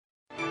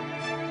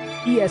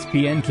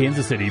ESPN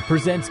Kansas City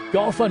presents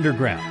Golf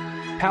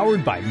Underground,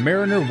 powered by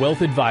Mariner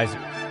Wealth Advisors,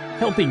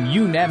 helping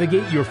you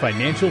navigate your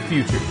financial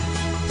future.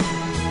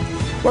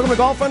 Welcome to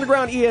Golf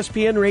Underground,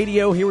 ESPN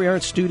Radio. Here we are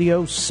at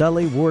studio.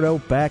 Sully,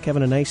 Wardo, back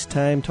having a nice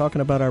time talking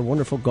about our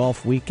wonderful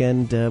golf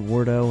weekend,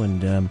 Wardo.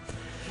 And,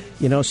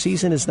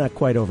 season is not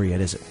quite over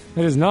yet, is it?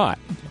 It is not.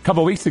 A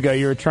couple of weeks ago,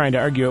 you were trying to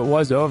argue it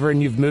was over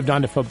and you've moved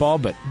on to football,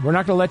 but we're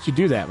not going to let you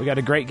do that. We got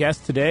a great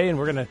guest today, and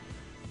we're going to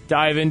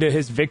dive into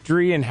his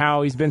victory and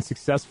how he's been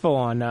successful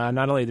on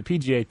not only the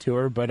PGA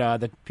Tour, but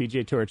the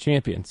PGA Tour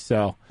champion.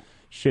 So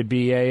should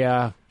be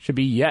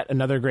yet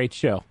another great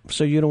show.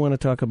 So you don't want to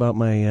talk about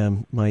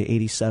my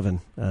 87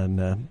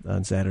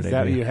 on Saturday? Is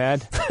that what you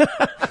had?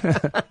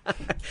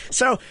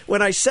 So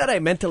when I said I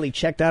mentally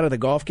checked out of the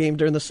golf game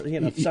during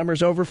the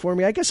summer's over for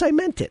me, I guess I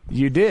meant it.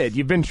 You did.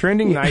 You've been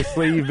trending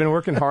nicely. You've been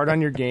working hard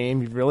on your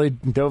game. You've really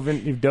dove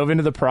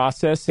into the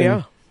process.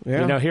 And,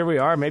 yeah. Here we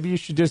are. Maybe you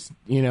should just,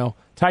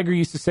 Tiger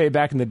used to say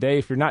back in the day,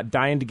 if you're not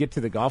dying to get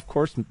to the golf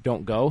course,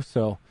 don't go.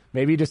 So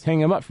maybe just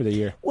hang him up for the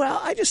year. Well,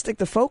 I just think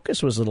the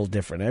focus was a little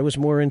different. I was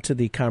more into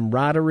the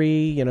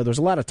camaraderie. There's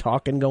a lot of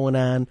talking going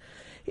on.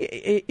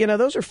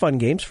 Those are fun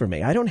games for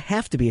me. I don't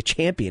have to be a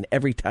champion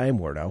every time,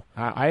 Wardo.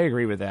 I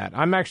agree with that.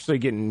 I'm actually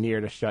getting near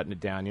to shutting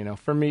it down.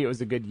 For me, it was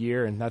a good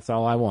year, and that's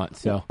all I want.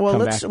 So, well,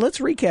 let's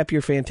recap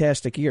your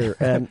fantastic year.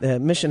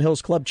 Mission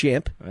Hills Club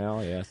champ.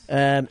 Well,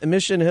 yes.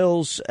 Mission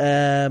Hills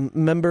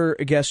member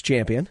guest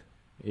champion.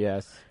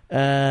 Yes.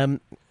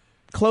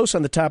 Close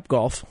on the Top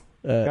Golf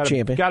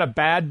champion. Got a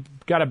bad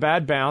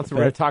bounce. We're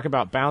going to talk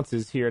about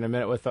bounces here in a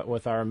minute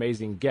with our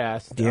amazing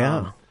guest.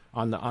 Yeah.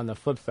 On the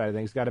flip side of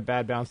things, got a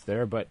bad bounce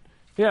there, but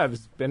yeah,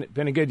 it's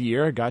been a good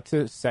year. Got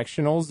to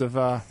sectionals of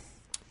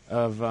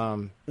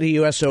the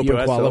U.S. Open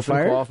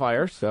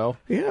qualifier. So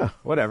yeah,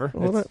 whatever.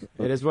 Well,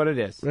 it is what it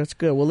is. That's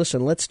good. Well,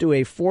 listen, let's do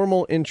a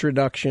formal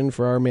introduction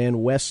for our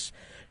man Wes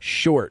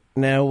Short.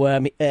 Now,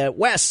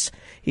 Wes,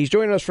 he's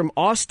joining us from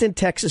Austin,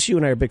 Texas. You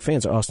and I are big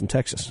fans of Austin,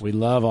 Texas. We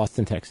love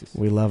Austin, Texas.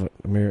 We love it.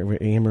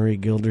 Anne-Marie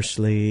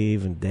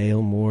Gildersleeve and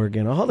Dale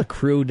Morgan, all the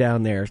crew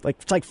down there. It's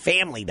like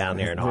family down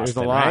there in Austin. There's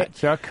a lot. Right?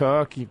 Chuck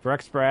Cook,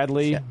 Rex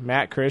Bradley,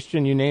 Matt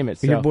Christian, you name it.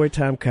 So. Your boy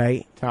Tom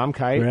Kite.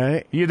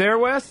 Right? You there,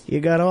 Wes? You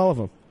got all of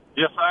them.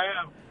 Yes,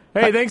 I am.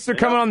 Hey, thanks for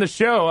coming on the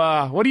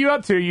show. What are you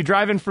up to? Are you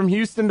driving from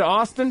Houston to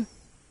Austin?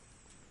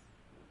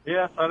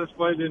 Yes, I just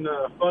played in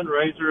a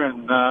fundraiser,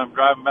 and I'm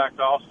driving back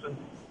to Austin.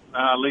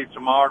 I leave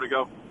tomorrow to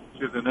go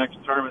to the next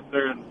tournament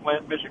there in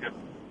Flint, Michigan.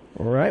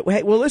 All right.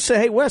 Well,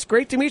 listen, hey, Wes,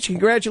 great to meet you.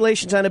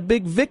 Congratulations on a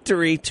big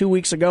victory 2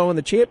 weeks ago on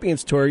the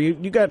Champions Tour. You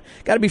got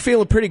to be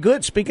feeling pretty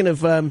good, speaking of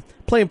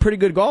playing pretty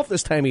good golf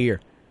this time of year.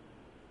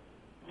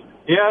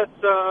 Yeah,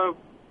 it's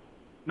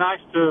nice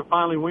to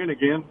finally win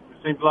again.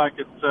 It seems like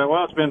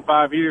it's been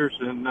 5 years,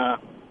 and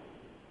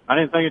I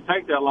didn't think it'd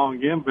take that long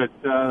again, but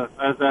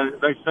as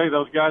they say,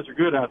 those guys are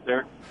good out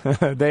there.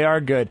 They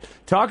are good.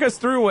 Talk us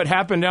through what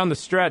happened down the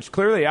stretch.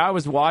 Clearly, I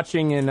was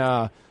watching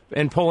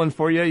and pulling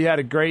for you. You had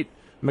a great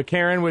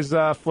McCarron was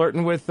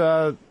flirting with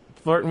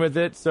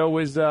it. So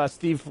was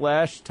Steve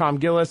Flesh, Tom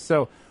Gillis.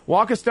 So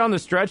walk us down the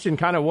stretch and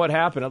kind of what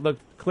happened. It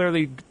looked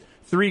clearly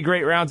 3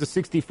 great rounds of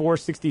 64,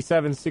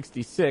 67,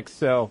 66.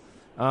 So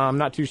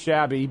not too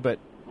shabby, but.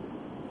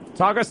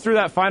 Talk us through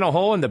that final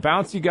hole and the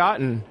bounce you got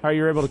and how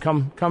you were able to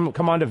come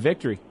on to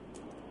victory.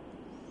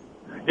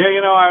 Yeah,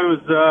 I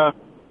was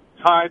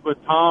tied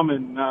with Tom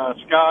and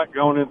Scott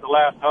going into the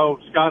last hole.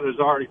 Scott has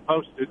already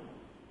posted,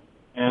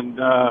 and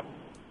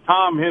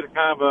Tom hit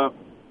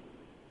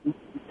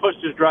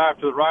pushed his drive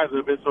to the right a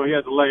little bit, so he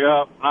had to lay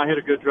up. And I hit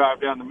a good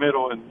drive down the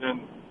middle, and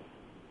then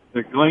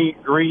the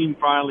green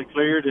finally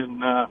cleared,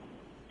 and I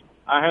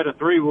had a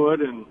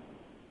 3-wood, and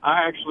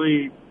I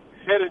actually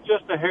hit it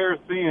just a hair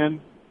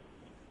thin.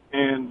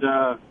 And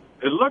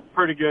it looked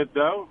pretty good,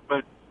 though,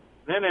 but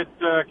then it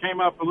came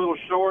up a little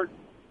short.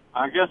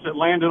 I guess it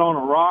landed on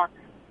a rock,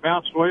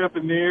 bounced way up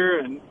in the air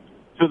and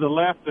to the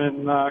left,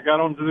 and got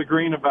onto the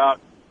green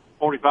about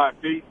 45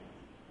 feet.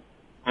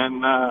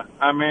 And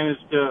I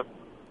managed to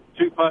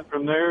 2-putt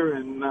from there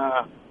and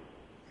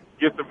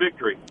get the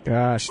victory.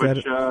 Gosh,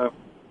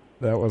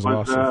 that was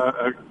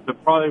awesome. The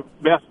probably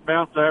best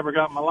bounce I ever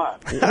got in my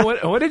life.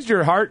 What did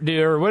your heart do,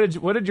 or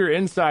what did your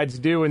insides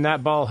do when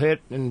that ball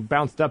hit and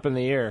bounced up in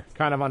the air,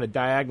 kind of on a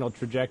diagonal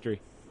trajectory?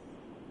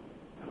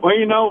 Well,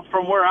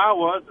 from where I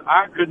was,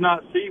 I could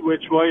not see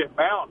which way it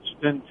bounced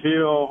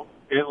until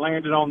it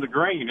landed on the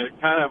green.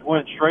 It kind of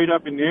went straight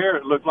up in the air.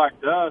 It looked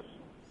like dust.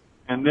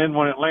 And then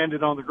when it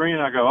landed on the green,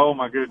 I go, oh,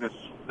 my goodness,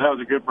 that was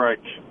a good break.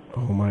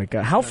 Oh, my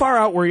God. How far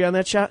out were you on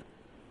that shot?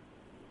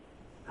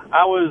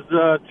 I was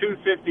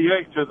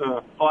 258 to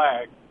the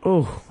flag.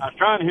 Oh. I was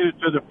trying to hit it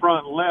to the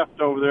front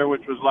left over there,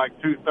 which was like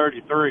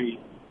 233,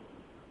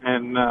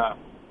 and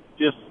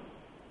just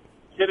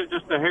hit it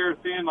just a hair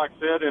thin, like I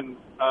said, and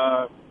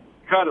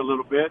cut a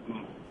little bit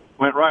and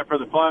went right for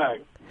the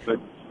flag. But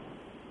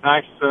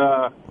nice.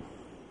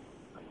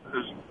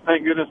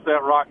 Thank goodness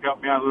that rock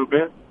helped me out a little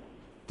bit.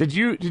 Did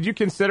you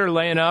consider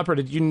laying up, or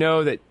did you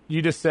know that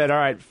you just said, all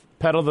right,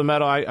 pedal the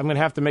metal, I'm going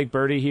to have to make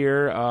birdie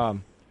here?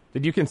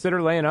 Did you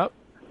consider laying up?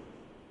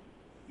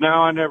 No,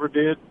 I never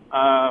did.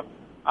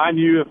 I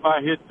knew if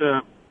I hit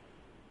the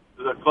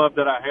club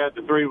that I had,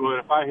 the 3-wood,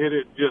 if I hit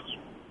it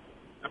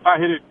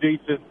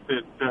decent,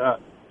 that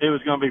it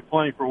was going to be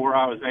plenty for where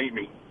I was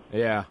aiming.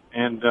 Yeah.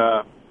 And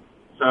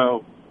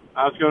so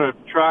I was going to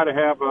try to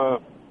have a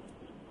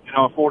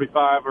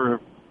 45 or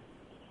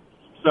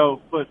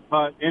so foot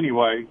putt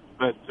anyway,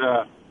 but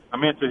I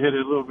meant to hit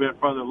it a little bit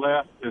further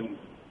left, and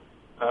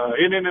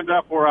it ended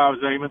up where I was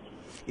aiming.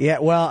 Yeah,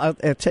 well,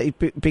 I'll tell you,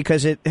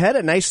 because it had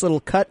a nice little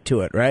cut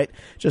to it, right?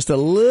 Just a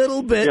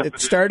little bit. Yes, it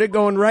started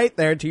going right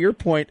there, to your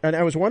point. And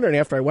I was wondering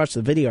after I watched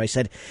the video, I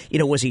said,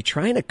 was he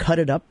trying to cut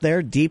it up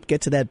there deep,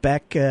 get to that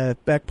back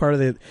part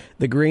of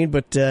the green?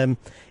 But in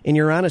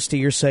your honesty,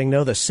 you're saying,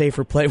 no, the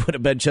safer play would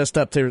have been just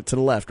up to the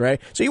left,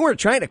 right? So you weren't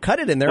trying to cut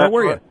it in there, That's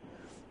were right.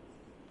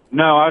 you?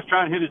 No, I was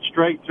trying to hit it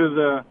straight to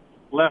the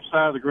left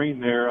side of the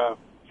green there.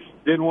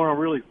 Didn't want to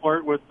really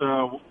flirt with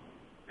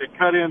it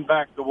cut in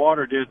back the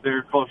water did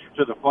there closer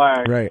to the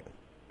flag. Right.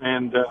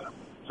 And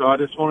so I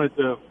just wanted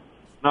to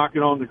knock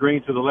it on the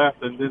green to the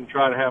left and then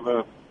try to have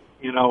a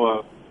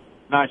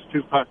nice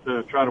 2-putt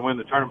to try to win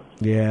the tournament.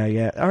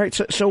 Yeah. All right,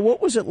 so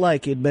what was it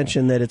like? You'd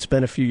mentioned that it's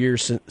been a few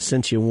years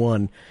since you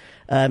won.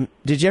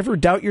 Did you ever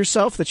doubt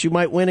yourself that you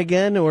might win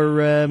again,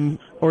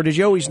 or did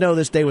you always know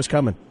this day was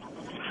coming?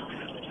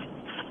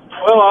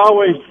 Well, I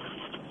always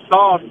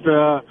thought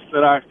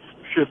that I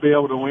should be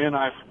able to win.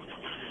 I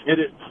hit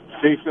it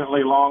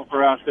decently long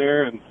for out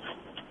there, and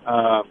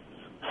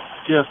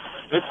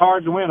it's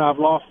hard to win. I've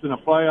lost in a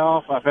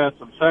playoff. I've had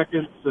some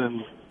seconds,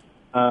 and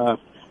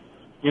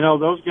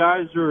those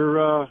guys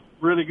are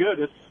really good.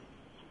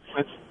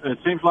 It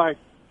seems like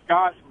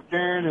Scott,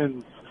 McCarron,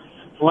 and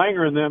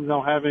Langer and them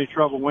don't have any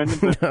trouble winning,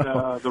 but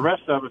No. the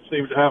rest of us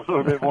seem to have a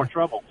little bit more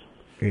trouble.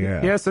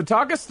 Yeah, so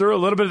talk us through a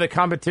little bit of the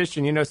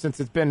competition,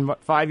 since it's been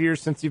 5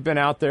 years since you've been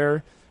out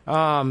there.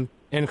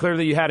 And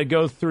clearly you had to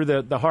go through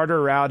the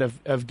harder route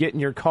of getting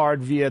your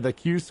card via the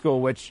Q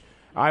School, which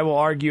I will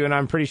argue, and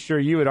I'm pretty sure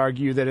you would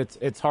argue, that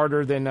it's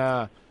harder than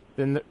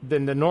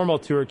the normal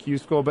Tour Q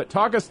School. But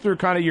talk us through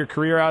kind of your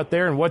career out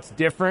there and what's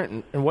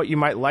different and what you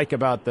might like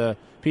about the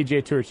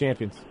PGA Tour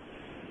Champions.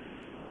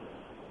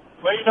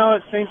 Well,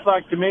 it seems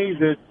like to me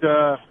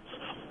that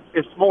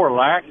it's more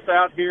lax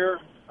out here.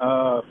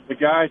 The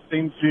guys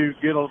seem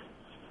to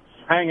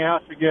hang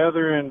out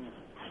together and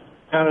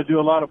kind of do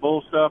a lot of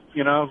bull stuff,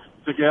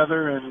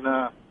 together.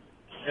 And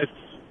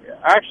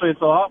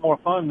it's a lot more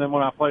fun than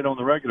when I played on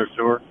the regular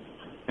tour.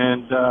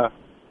 And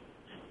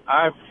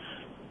I've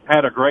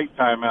had a great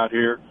time out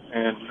here,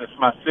 and it's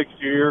my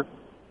 6th year,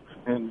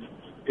 and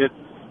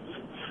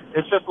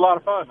it's just a lot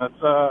of fun.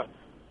 It's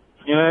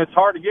it's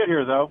hard to get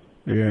here though.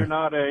 If you're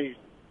not a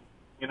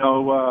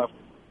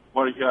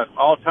what do you got?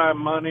 All-time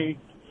money,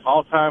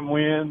 all-time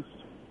wins,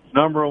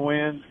 number of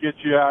wins get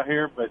you out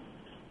here. But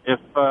if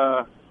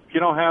you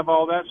don't have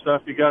all that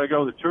stuff, you got to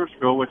go to the Tour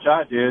School, which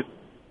I did,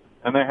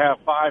 and they have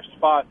 5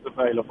 spots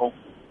available.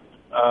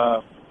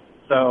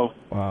 So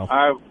wow.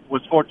 I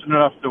was fortunate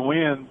enough to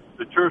win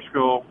the Tour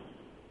School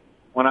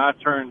when I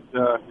turned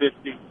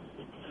 50,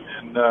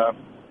 and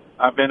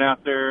I've been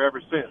out there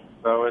ever since.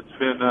 So it's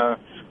been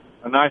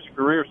a nice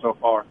career so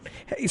far.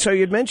 Hey, so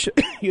you'd mentioned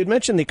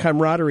the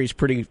camaraderie is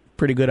pretty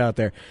good out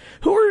there.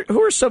 Who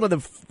are some of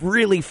the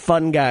really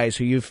fun guys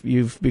who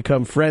you've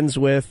become friends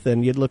with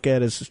and you'd look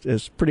at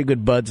as pretty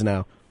good buds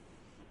now?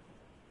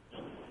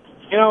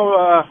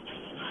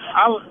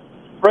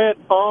 Fred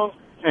Funk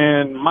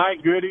and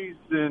Mike Goodies,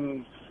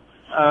 and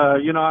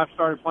I've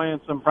started playing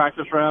some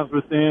practice rounds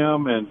with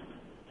them, and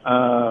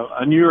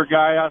a newer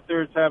guy out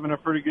there that's having a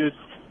pretty good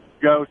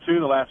go too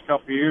the last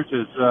couple of years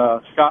is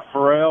Scott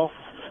Farrell.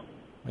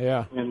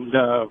 Yeah. And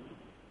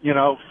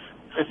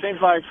it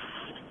seems like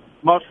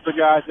most of the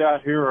guys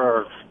out here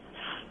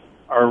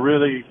are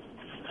really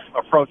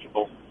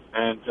approachable,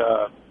 and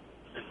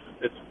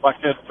it's like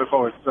I said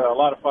before, it's a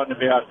lot of fun to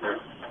be out there.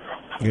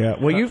 Yeah,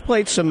 well, you've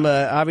played some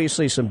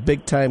obviously some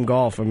big time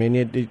golf. I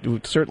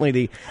mean,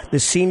 certainly the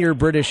Senior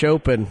British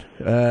Open.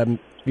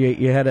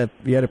 You had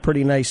a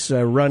pretty nice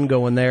run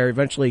going there.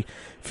 Eventually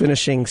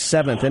finishing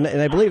 7th, and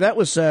I believe that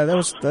was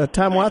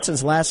Tom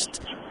Watson's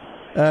last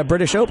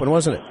British Open,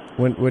 wasn't it?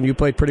 When you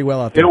played pretty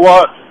well out there. It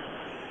was.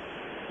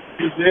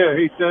 He did.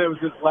 He said it was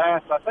his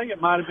last. I think it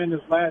might have been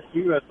his last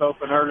U.S.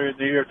 Open earlier in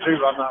the year too.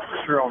 I'm not for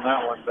sure on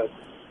that one, but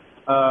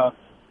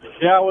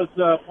I was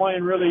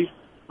playing really,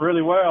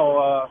 really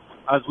well.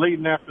 I was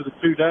leading after the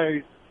 2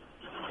 days,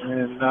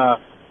 and I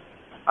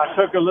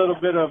took a little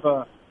bit of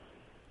a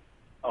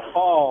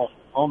fall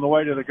on the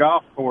way to the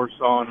golf course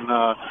on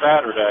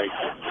Saturday,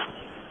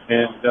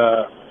 and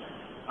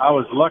I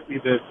was lucky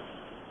that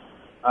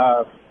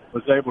I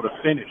was able to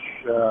finish.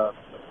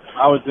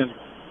 I was in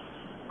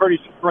pretty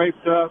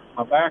scraped up.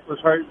 My back was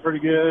hurting pretty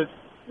good,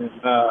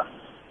 and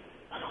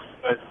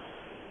but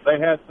they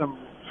had some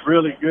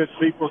really good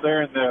people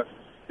there in the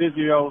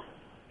physio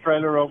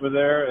trailer over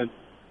there, and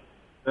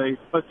they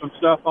put some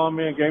stuff on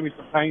me and gave me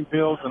some pain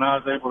pills, and I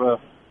was able to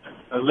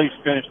at least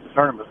finish the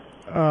tournament.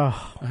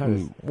 Oh,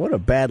 what a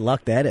bad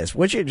luck that is.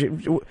 What'd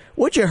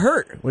you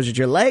hurt? Was it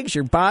your legs,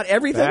 your body,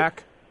 everything?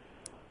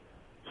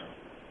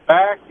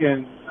 Back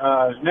and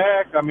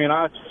neck. I mean,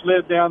 I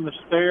slid down the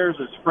stairs.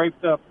 It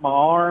scraped up my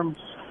arms,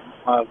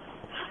 and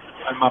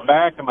my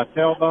back and my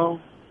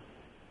tailbone.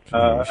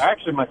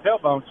 Actually, my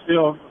tailbone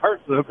still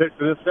hurts a little bit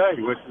to this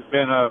day, which has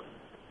been a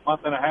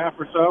month and a half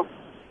or so.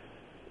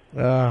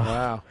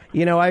 Wow.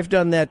 You know, I've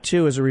done that,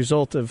 too, as a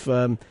result of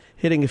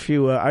hitting a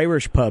few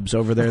Irish pubs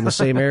over there in the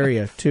same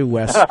area, too,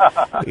 Wes.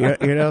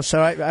 you know,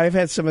 so I've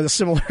had some of the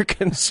similar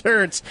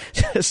concerns,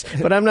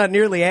 but I'm not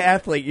nearly an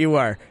athlete you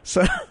are.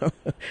 So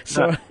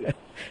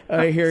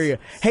I hear you.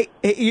 Hey,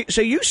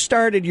 so you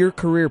started your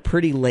career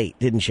pretty late,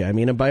 didn't you? I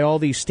mean, by all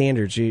these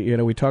standards, you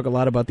know, we talk a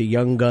lot about the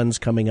young guns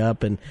coming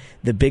up and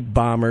the big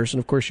bombers, and,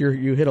 of course,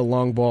 you hit a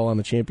long ball on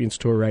the Champions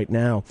Tour right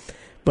now.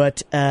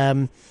 But I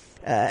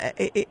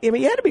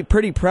mean, you had to be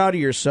pretty proud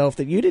of yourself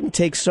that you didn't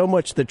take so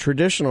much the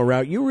traditional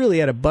route. You really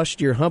had to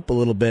bust your hump a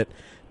little bit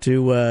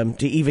to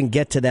even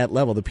get to that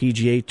level, the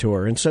PGA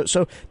Tour. And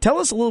so tell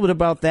us a little bit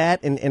about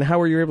that and how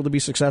were you able to be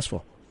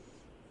successful?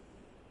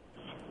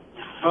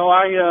 Well,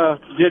 I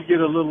did get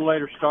a little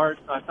later start.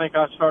 I think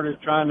I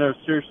started trying to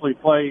seriously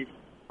play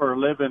for a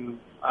living.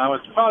 I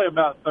was probably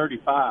about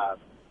 35.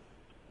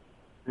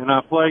 And I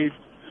played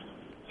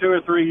 2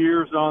 or 3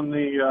 years on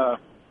the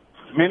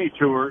mini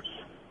tours.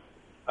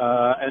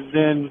 And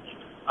then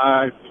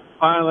I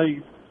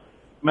finally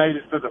made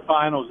it to the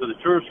finals of the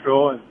tour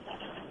school and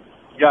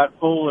got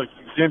full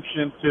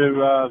exemption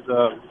to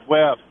the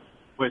Webb,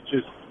 which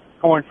is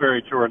Korn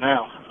Ferry Tour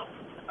now.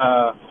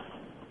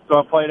 So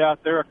I played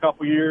out there a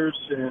couple years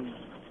and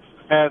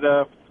had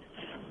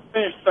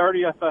finished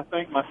 30th, I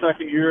think, my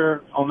second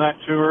year on that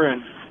tour,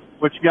 and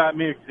which got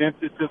me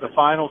exempted to the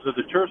finals of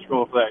the tour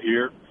school for that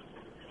year.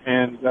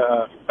 And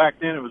back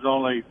then it was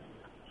only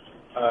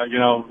you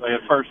know, they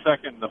had first,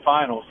 second in the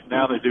finals.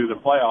 Now they do the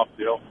playoff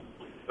deal.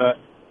 But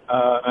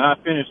and I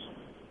finished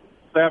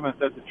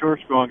 7th at the tour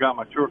school and got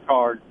my tour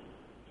card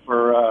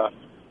for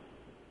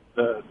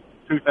the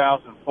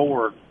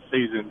 2004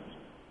 season,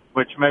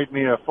 which made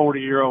me a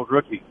 40-year-old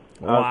rookie.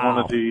 Wow. I was one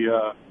of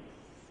the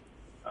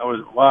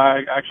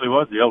I actually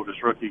was the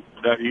oldest rookie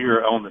that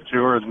year on the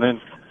tour. And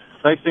then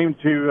they seemed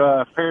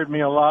to paired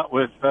me a lot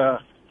with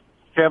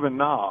Kevin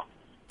Na.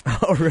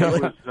 Oh,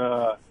 really?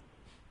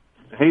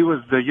 He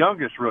was the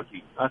youngest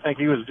rookie. I think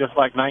he was just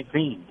like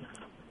 19.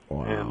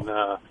 Wow. And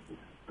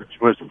which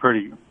was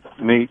pretty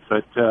neat.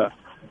 But,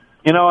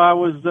 you know, I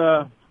was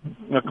a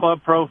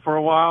club pro for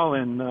a while,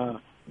 and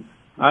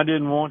I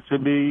didn't want to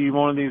be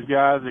one of these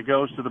guys that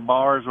goes to the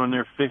bars when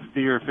they're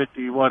 50 or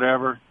 50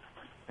 whatever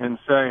and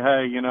say,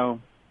 hey, you know,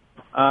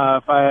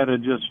 if I had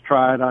just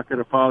tried, I could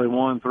have probably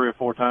won 3 or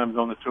 4 times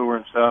on the tour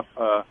and stuff.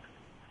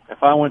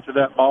 If I went to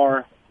that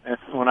bar,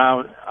 when I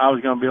was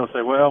going to be able to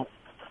say, well,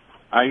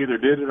 I either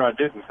did it or I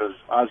didn't because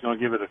I was going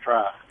to give it a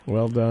try.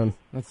 Well done.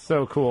 That's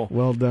so cool.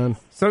 Well done.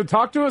 So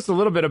talk to us a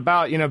little bit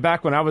about, you know,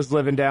 back when I was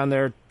living down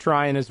there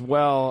trying as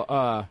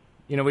well,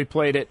 you know, we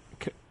played at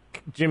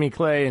Jimmy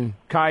Clay and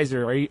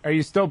Kaiser. Do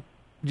you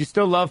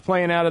still love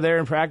playing out of there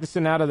and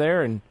practicing out of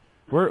there? And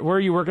where are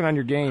you working on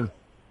your game?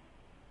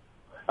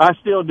 I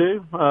still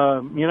do.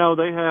 You know,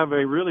 they have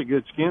a really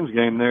good skins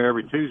game there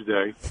every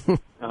Tuesday.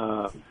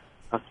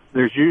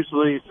 There's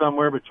usually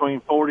somewhere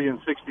between 40 and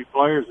 60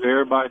 players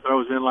there. Everybody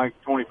throws in like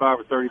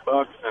 25 or 30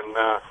 bucks, and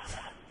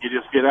you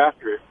just get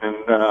after it. And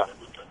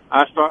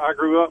I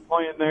grew up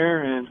playing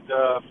there, and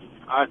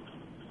I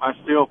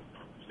still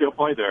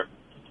play there.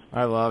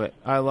 I love it.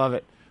 I love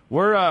it.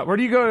 Where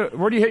do you go?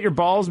 Where do you hit your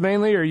balls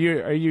mainly? Are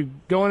you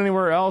going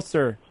anywhere else?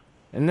 And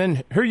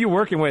then who are you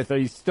working with? Are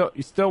you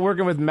still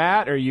working with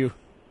Matt? Or are you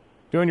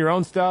doing your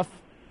own stuff?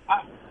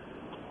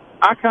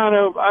 I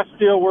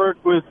still work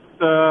with.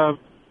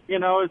 You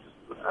know, it's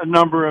a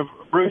number of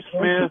Bruce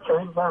Smith.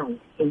 Sorry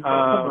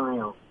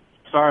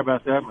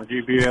about that. My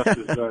GPS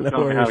is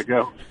telling me how to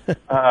go.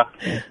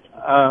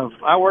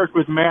 I work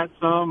with Matt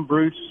some,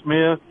 Bruce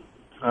Smith.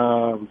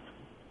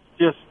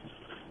 Just,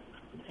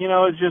 you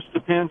know, it just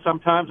depends.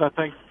 Sometimes I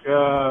think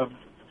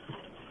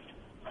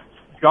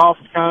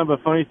golf's kind of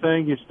a funny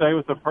thing. You stay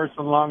with a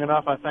person long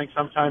enough. I think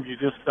sometimes you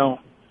just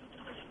don't.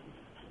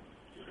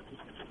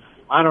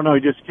 I don't know.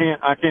 You just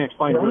can't. I can't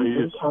explain it.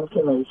 You just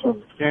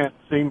can't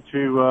seem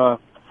to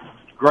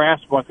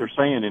grasp what they're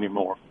saying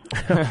anymore.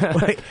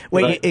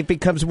 Wait, it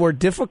becomes more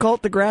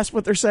difficult to grasp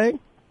what they're saying?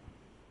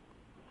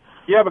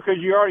 Yeah, because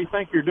you already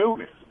think you're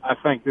doing it. I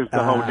think is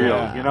the whole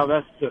deal. You know,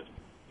 that's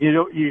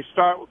you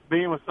start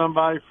being with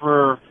somebody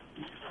for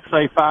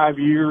say 5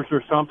 years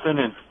or something,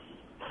 and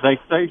they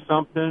say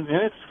something,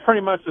 and it's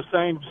pretty much the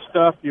same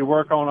stuff you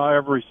work on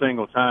every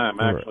single time.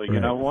 Actually, right. You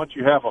know, once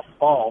you have a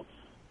fault,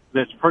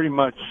 that's pretty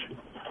much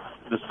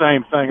the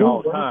same thing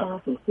all the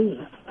time.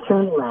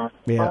 Turn left.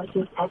 Yeah.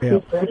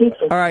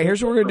 All right,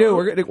 here's what we're gonna do.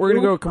 We're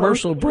gonna go a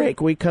commercial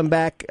break. We come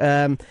back.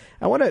 I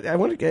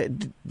want to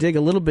dig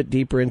a little bit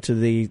deeper into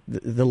the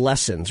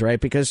lessons, right?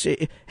 Because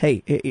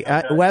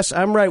Wes,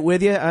 I'm right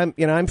with you.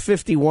 I'm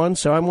 51,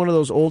 so I'm one of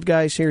those old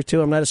guys here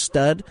too. I'm not a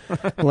stud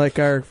like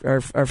our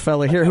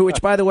fella here. Who,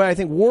 which by the way, I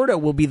think Wardo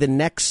will be the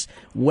next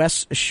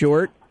Wes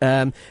Short.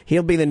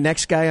 He'll be the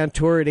next guy on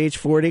tour at age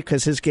 40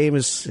 because his game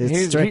is.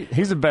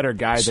 He's a better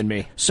guy than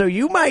me. So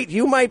you might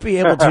be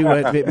able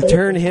to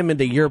turn him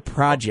into your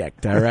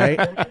project. All right,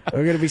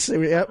 we're going to be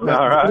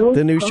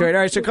the new show. All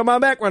right, so come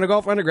on back. We're on the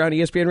Golf Underground,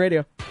 ESPN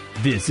Radio.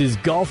 This is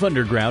Golf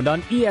Underground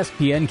on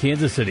ESPN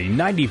Kansas City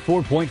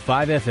 94.5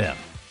 FM.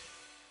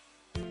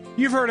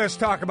 You've heard us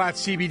talk about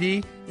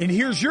CBD, and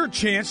here's your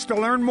chance to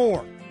learn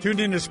more. Tune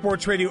in to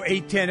Sports Radio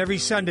 810 every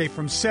Sunday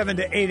from 7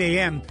 to 8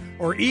 a.m.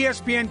 or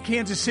ESPN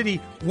Kansas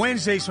City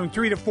Wednesdays from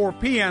 3 to 4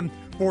 p.m.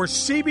 for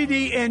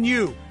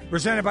CBD&U,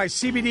 presented by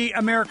CBD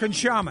American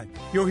Shaman.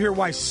 You'll hear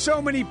why so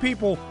many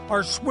people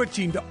are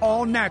switching to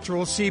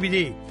all-natural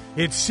CBD.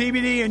 It's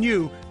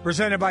CBD&U,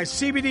 presented by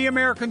CBD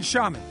American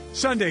Shaman.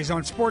 Sundays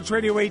on Sports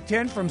Radio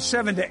 810 from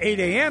 7 to 8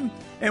 a.m.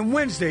 and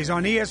Wednesdays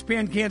on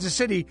ESPN Kansas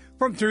City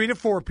from 3 to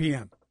 4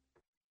 p.m.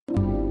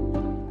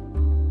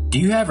 Do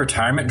you have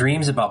retirement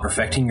dreams about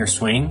perfecting your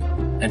swing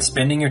and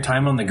spending your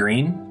time on the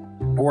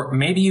green? Or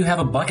maybe you have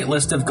a bucket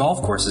list of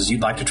golf courses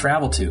you'd like to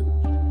travel to.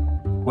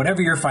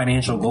 Whatever your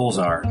financial goals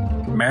are,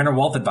 Mariner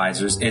Wealth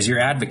Advisors is your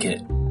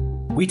advocate.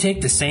 We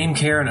take the same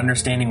care in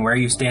understanding where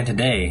you stand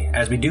today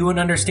as we do in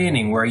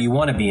understanding where you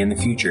want to be in the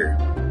future.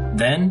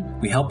 Then,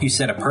 we help you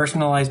set a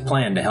personalized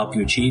plan to help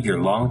you achieve your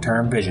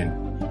long-term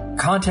vision.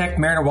 Contact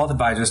Mariner Wealth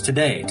Advisors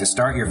today to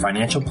start your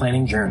financial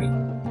planning journey.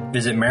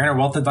 Visit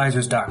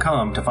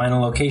MarinerWealthAdvisors.com to find a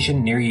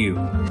location near you.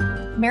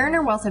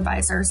 Mariner Wealth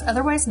Advisors,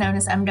 otherwise known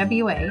as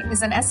MWA,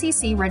 is an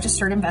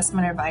SEC-registered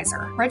investment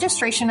advisor.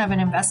 Registration of an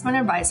investment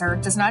advisor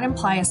does not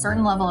imply a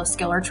certain level of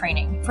skill or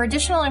training. For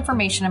additional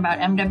information about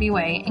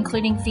MWA,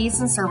 including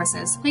fees and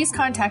services, please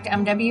contact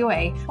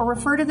MWA or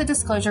refer to the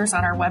disclosures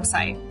on our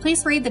website.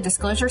 Please read the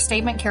disclosure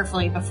statement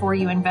carefully before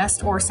you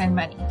invest or send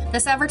money.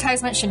 This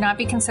advertisement should not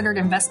be considered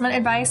investment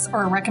advice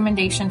or a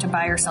recommendation to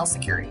buy or sell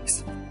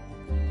securities.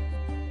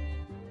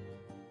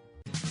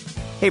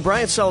 Hey,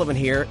 Brian Sullivan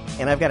here,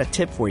 and I've got a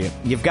tip for you.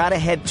 You've got to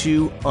head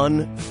to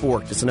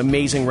Unforked. It's an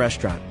amazing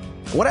restaurant.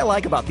 What I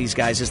like about these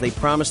guys is they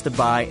promise to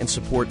buy and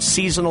support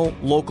seasonal,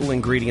 local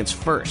ingredients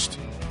first.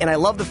 And I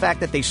love the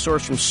fact that they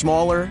source from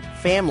smaller,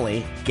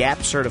 family,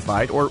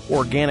 GAP-certified, or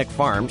organic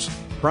farms,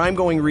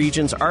 prime-going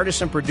regions,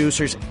 artisan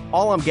producers.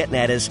 All I'm getting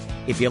at is,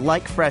 if you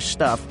like fresh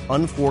stuff,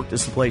 Unforked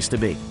is the place to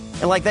be.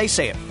 And like they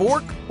say it,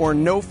 fork or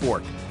no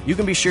fork, you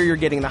can be sure you're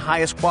getting the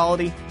highest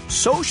quality,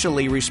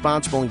 socially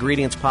responsible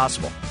ingredients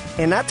possible.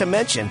 And not to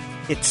mention,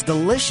 it's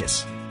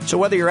delicious. So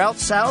whether you're out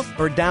south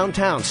or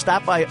downtown,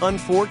 stop by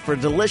Unforked for a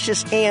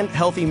delicious and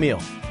healthy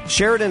meal.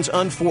 Sheridan's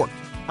Unforked.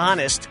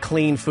 Honest,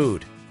 clean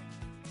food.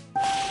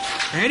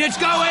 And it's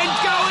going,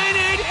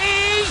 it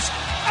is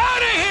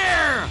out of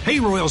here! Hey,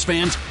 Royals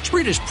fans,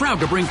 Sprint is proud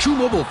to bring True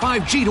Mobile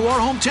 5G to our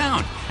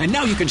hometown. And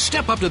now you can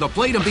step up to the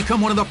plate and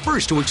become one of the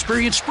first to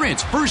experience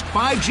Sprint's first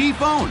 5G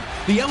phone,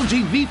 the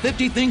LG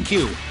V50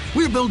 ThinQ.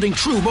 We're building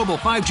True Mobile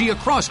 5G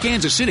across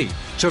Kansas City.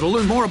 So to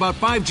learn more about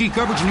 5G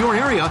coverage in your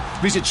area,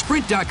 visit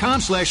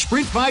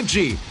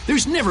sprint.com/Sprint5G.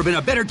 There's never been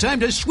a better time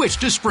to switch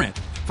to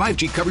Sprint.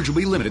 5G coverage will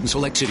be limited in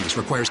select cities.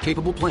 Requires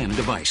capable plan and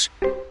device.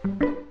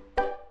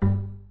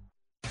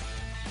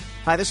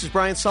 Hi, this is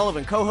Brian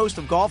Sullivan, co-host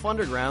of Golf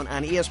Underground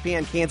on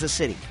ESPN Kansas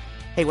City.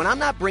 Hey, when I'm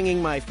not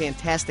bringing my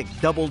fantastic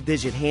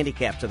double-digit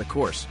handicap to the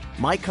course,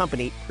 my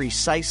company,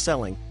 Precise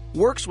Selling,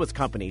 works with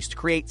companies to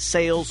create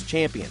sales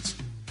champions.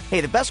 Hey,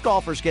 the best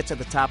golfers get to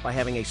the top by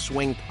having a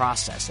swing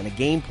process and a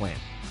game plan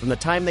from the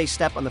time they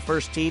step on the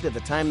first tee to the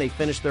time they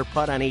finish their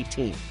putt on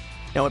 18.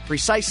 Now, at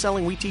Precise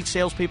Selling, we teach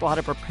salespeople how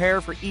to prepare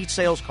for each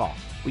sales call.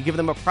 We give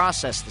them a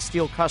process to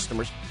steal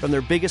customers from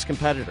their biggest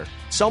competitor,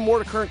 sell more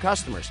to current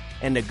customers,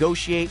 and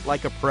negotiate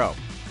like a pro.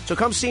 So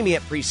come see me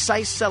at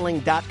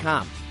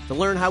PreciseSelling.com to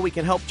learn how we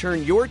can help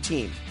turn your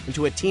team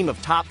into a team of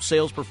top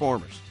sales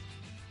performers.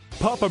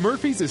 Papa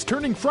Murphy's is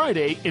turning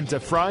Friday into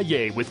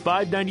Fri-Yay with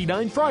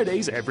 $5.99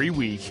 Fridays every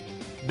week.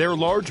 Their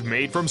large,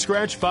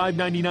 made-from-scratch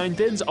 $5.99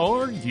 thins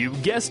are, you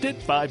guessed it,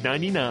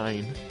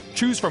 $5.99.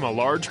 Choose from a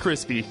large,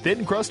 crispy,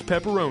 thin-crust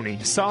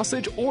pepperoni,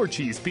 sausage, or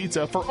cheese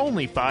pizza for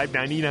only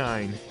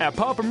 $5.99. At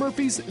Papa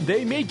Murphy's,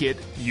 they make it,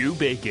 you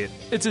bake it.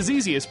 It's as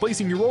easy as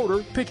placing your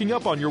order, picking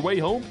up on your way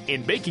home,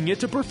 and baking it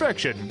to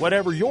perfection,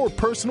 whatever your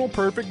personal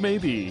perfect may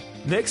be.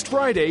 Next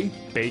Friday,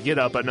 bake it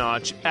up a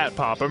notch at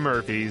Papa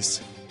Murphy's.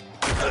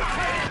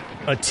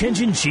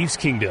 Attention Chiefs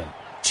Kingdom.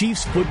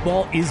 Chiefs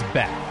football is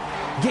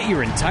back. Get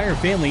your entire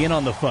family in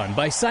on the fun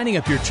by signing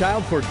up your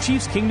child for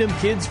Chiefs Kingdom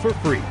Kids for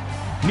free.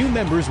 New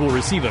members will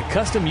receive a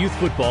custom youth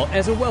football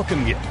as a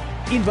welcome gift,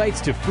 invites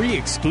to free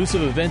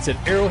exclusive events at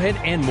Arrowhead,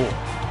 and more.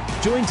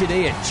 Join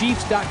today at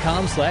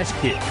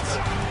Chiefs.com/kids.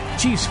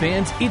 Chiefs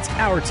fans, it's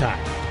our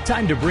time.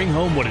 Time to bring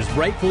home what is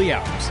rightfully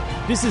ours.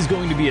 This is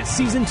going to be a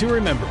season to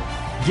remember.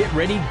 Get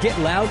ready, get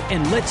loud,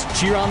 and let's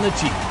cheer on the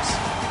Chiefs.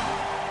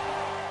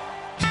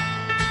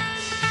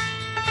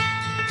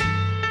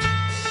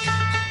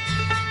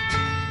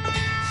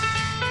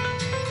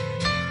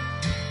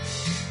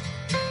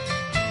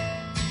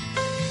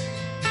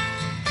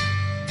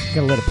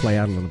 Gotta let it play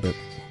out a little bit,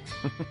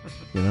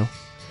 you know.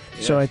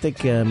 Yeah. So I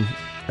think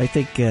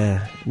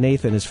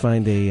Nathan has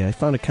found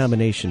a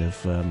combination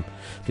of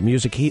the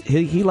music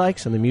he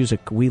likes and the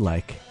music we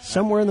like.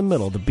 Somewhere in the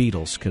middle, the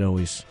Beatles could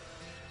always.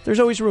 There's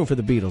always room for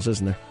the Beatles,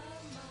 isn't there?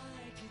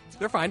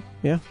 They're fine.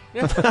 Yeah.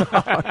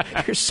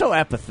 You're so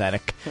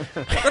apathetic.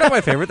 They're not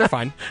my favorite. They're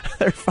fine.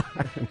 They're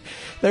fine.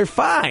 They're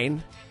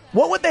fine.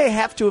 What would they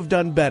have to have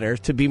done better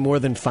to be more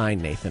than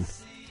fine, Nathan?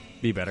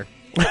 Be better.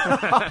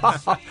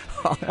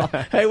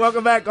 Hey,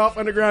 welcome back, Golf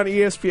Underground,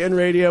 ESPN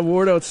Radio.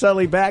 Wardo and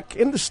Sully back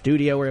in the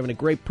studio. We're having a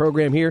great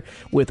program here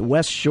with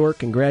Wes Short.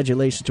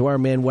 Congratulations to our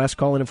man Wes,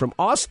 calling in from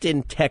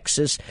Austin,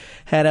 Texas.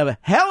 Had a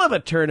hell of a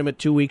tournament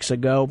 2 weeks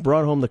ago.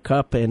 Brought home the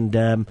cup, and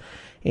boy,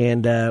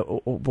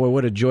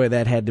 what a joy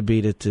that had to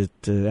be to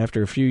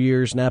after a few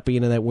years not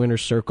being in that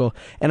winner's circle.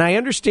 And I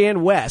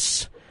understand,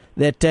 Wes,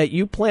 that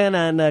you plan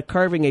on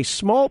carving a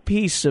small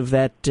piece of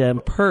that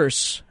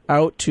purse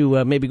out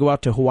to maybe go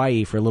out to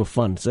Hawaii for a little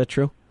fun. Is that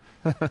true?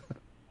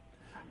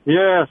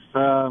 Yes.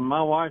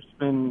 My wife's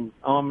been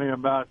on me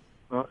about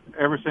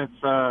ever since,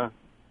 I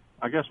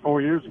guess 4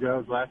 years ago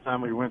was the last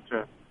time we went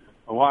to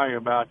Hawaii,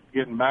 about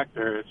getting back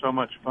there. It's so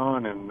much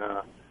fun. And,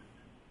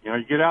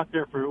 you get out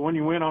there when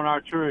you win on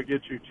our tour, it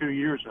gets you 2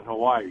 years in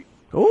Hawaii.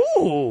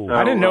 Ooh. So,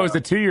 I didn't know it was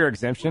a 2-year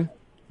exemption.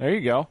 There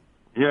you go.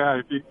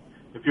 Yeah.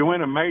 If you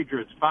win a major,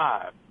 it's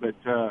 5, but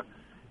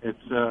it's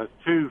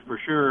 2 for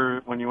sure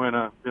when you win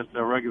just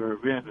a regular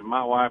event. And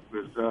my wife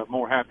was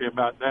more happy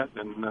about that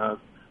than the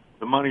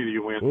money that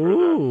you win for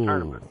the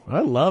tournament.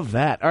 I love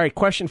that. All right,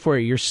 question for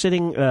you. You're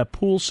sitting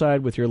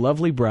poolside with your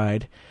lovely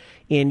bride,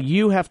 and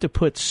you have to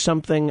put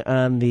something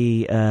on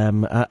the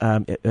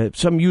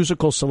some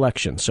musical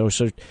selection. So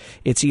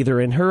it's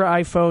either in her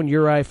iPhone,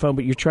 your iPhone,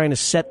 but you're trying to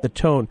set the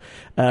tone.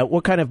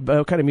 What kind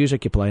of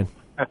music you playing?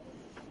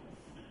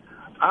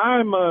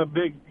 I'm a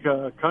big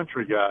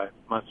country guy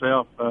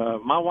myself.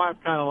 My wife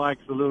kind of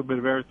likes a little bit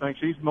of everything.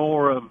 She's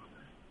more of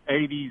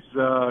 80s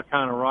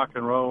kind of rock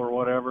and roll or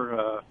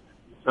whatever.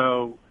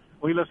 So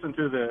we listen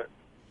to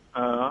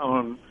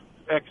on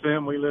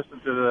XM, we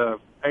listen to the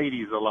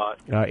 80s a lot.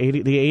 The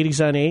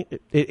 80s on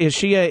 8. Is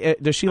she?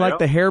 Does she like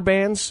the hair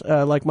bands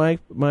like my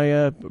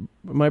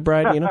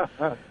bride? You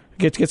know.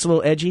 Gets a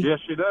little edgy. Yes,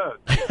 she does.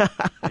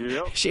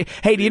 Yep.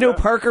 Hey, do you know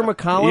Parker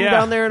McCollum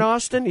down there in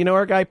Austin? You know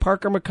our guy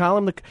Parker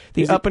McCollum,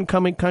 the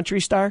up-and-coming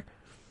country star?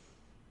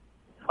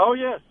 Oh,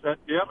 yes. I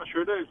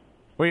sure do.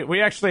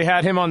 We actually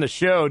had him on the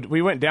show.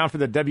 We went down for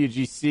the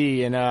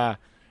WGC, and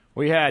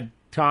we had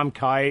Tom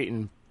Kite,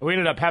 and we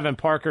ended up having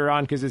Parker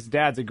on because his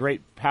dad's a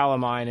great pal of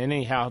mine. And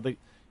anyhow,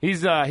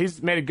 he's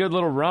made a good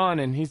little run,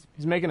 and he's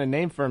making a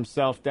name for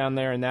himself down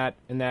there in that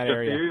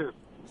area. He is.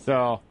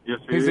 So yes,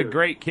 he's a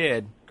great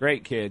kid.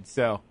 Great kid.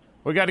 So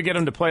we got to get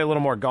him to play a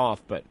little more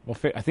golf, but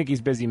I think he's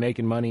busy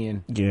making money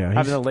and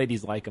having the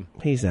ladies like him.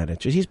 He's not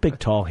interested. He's a big,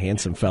 tall,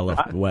 handsome fellow,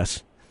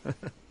 Wes.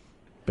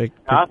 Big.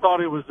 I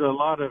thought it was a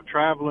lot of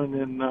traveling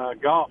in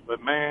golf,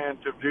 but man,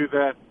 to do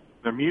that,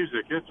 the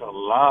music, it's a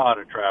lot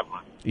of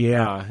traveling.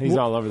 Yeah, he's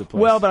all over the place.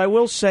 Well, but I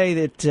will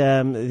say that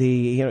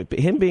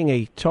him being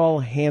a tall,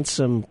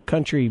 handsome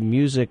country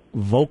music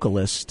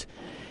vocalist,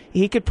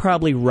 he could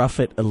probably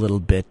rough it a little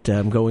bit,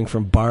 going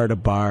from bar to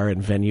bar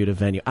and venue to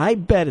venue. I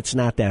bet it's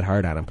not that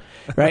hard on him,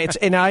 right?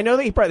 And I know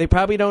that they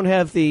probably don't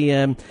have the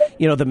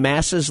the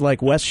masses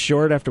like Wes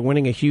Short after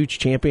winning a huge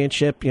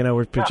championship.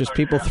 Where just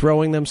people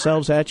throwing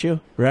themselves at you,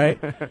 right?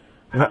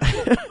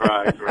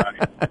 Right.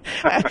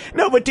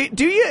 No, but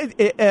do you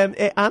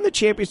on the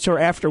Champions Tour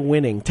after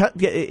winning?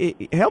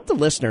 Help the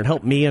listener and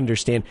help me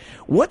understand,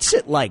 what's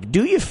it like?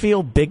 Do you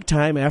feel big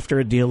time after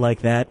a deal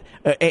like that,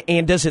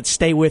 and does it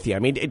stay with you? I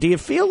mean, do you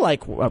feel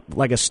like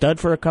a stud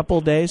for a couple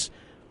of days?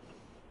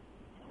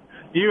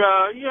 You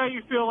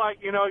feel like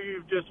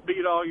you've just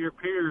beat all your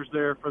peers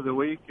there for the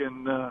week,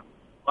 and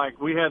like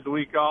we had the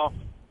week off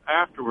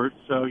afterwards,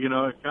 so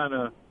it kind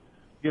of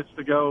gets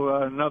to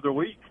go another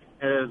week.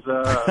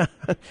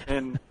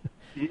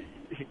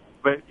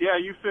 But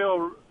you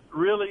feel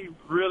really,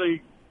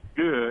 really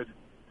good.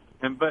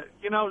 But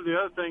the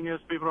other thing is,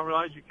 people don't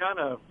realize you kind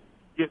of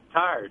get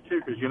tired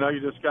too, because you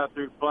just got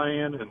through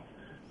playing and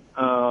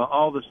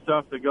all the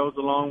stuff that goes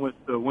along with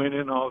the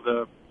winning. All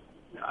the,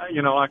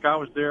 like I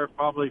was there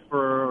probably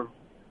for,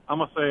 I'm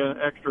gonna say, an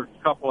extra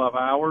couple of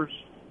hours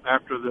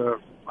after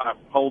I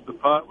pulled the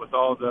putt with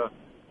all the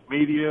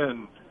media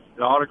and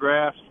the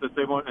autographs that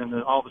they want and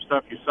all the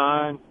stuff you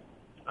sign.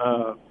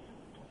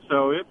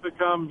 So it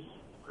becomes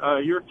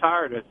you're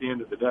tired at the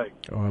end of the day.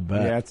 Oh, I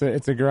bet. Yeah,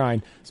 it's a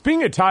grind.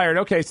 Speaking of tired,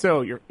 okay,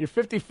 so you're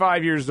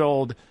 55 years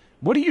old.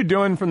 What are you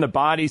doing from the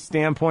body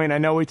standpoint? I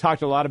know we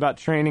talked a lot about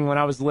training when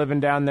I was living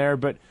down there,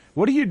 but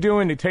what are you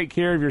doing to take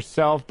care of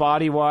yourself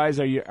body wise?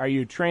 Are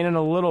you training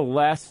a little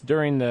less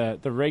during the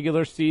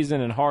regular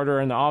season and harder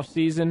in the off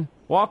season?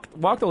 Walk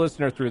the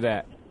listener through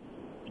that.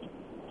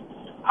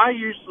 I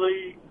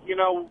usually,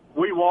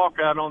 we walk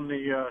out on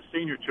the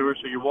senior tour,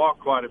 so you walk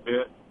quite a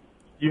bit.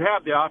 You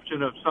have the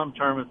option of some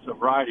tournaments of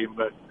riding,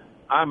 but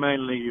I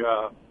mainly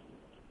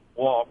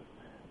walk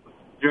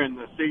during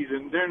the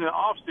season. During the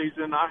off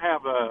season, I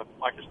have a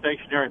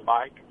stationary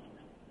bike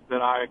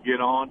that I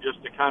get on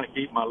just to kind of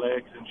keep my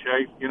legs in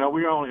shape.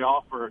 We only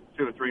off for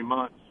 2 or 3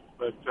 months,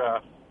 but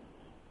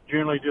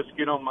generally just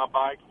get on my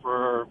bike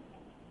for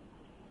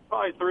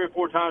probably 3 or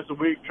 4 times a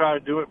week. Try to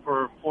do it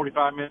for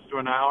 45 minutes to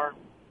an hour,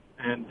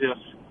 and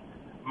just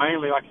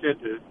mainly, like I said,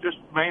 to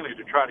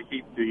try to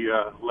keep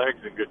the legs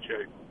in good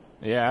shape.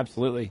 Yeah,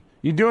 absolutely.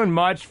 You doing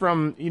much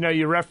from,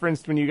 you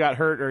referenced when you got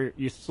hurt or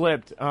you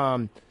slipped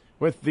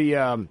with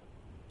the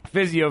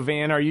physio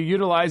van. Are you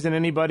utilizing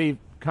anybody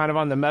kind of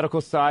on the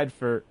medical side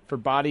for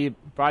body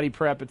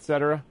prep, et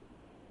cetera?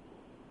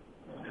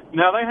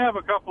 Now, they have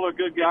a couple of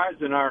good guys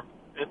that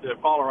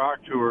follow our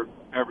tour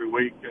every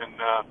week, and,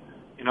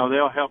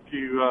 they'll help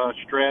you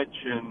stretch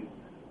and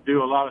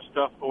do a lot of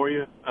stuff for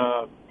you.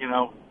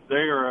 They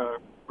are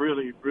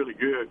really, really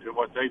good at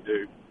what they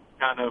do.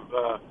 Kind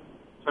of,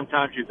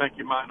 sometimes you think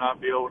you might not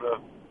be able to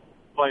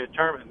play a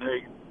tournament, and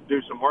they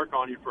do some work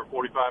on you for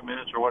 45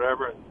 minutes or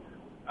whatever, and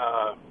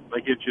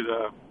they get you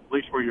at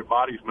least where your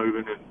body's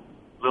moving and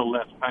a little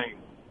less pain.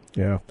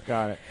 Yeah.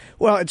 Got it.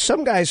 Well, and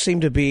some guys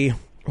seem to be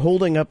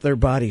holding up their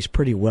bodies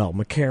pretty well.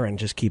 McCarron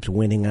just keeps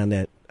winning on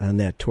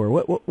that tour.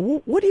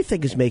 What do you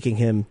think is making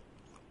him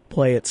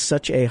play at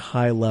such a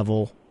high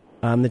level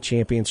on the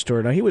Champions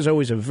Tour? Now, he was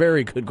always a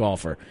very good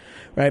golfer,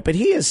 right? But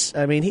he is,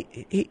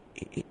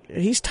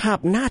 he's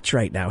top notch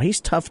right now. He's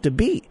tough to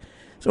beat.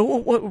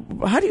 So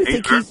how do you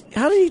think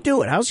how did he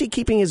do it? How's he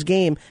keeping his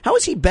game? How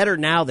is he better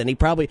now than he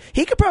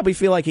could probably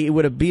feel like he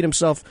would have beat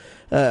himself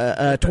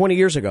 20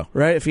 years ago,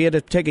 right? If he had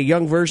to take a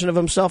young version of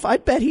himself, I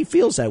bet he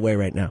feels that way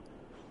right now.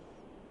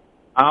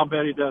 I'll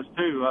bet he does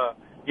too.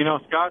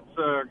 Scott's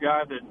a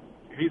guy that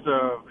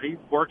he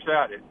works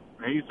at it.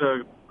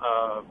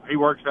 He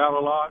works out a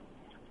lot,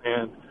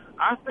 and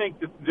I think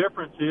the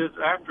difference is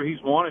after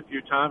he's won a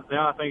few times,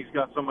 now I think he's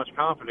got so much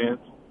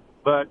confidence,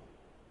 but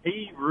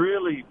he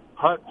really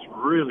putts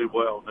really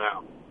well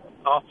now.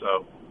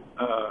 Also,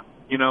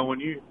 when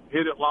you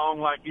hit it long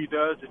like he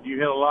does, and you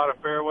hit a lot of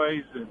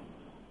fairways, and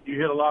you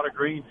hit a lot of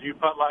greens, you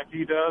putt like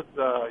he does,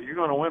 you're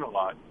going to win a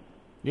lot.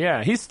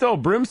 Yeah, he's still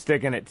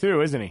broomsticking it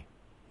too, isn't he?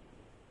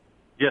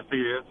 Yes, he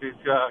is. He's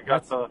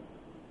got the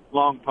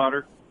long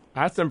putter.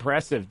 That's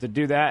impressive to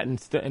do that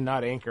and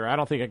not anchor. I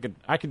don't think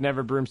I could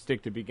never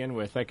broomstick to begin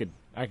with.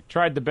 I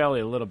tried the belly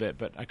a little bit,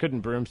 but I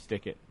couldn't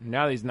broomstick it.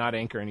 Now he's not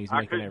anchoring, he's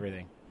making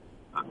everything.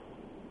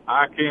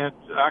 I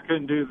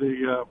couldn't do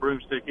the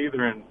broomstick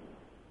either, and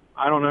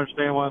I don't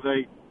understand why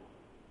they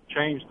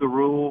changed the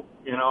rule.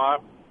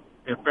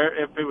 If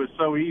it was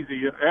so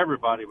easy,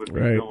 everybody would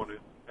be doing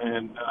it.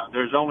 And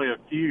there's only a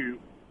few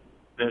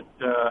that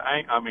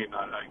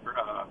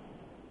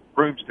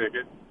broomstick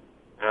it,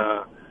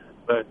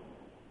 but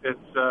it's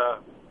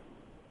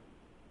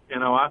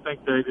I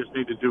think they just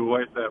need to do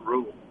away with that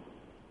rule.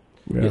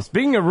 Yeah.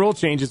 Speaking of rule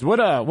changes, what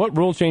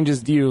rule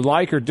changes do you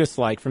like or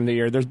dislike from the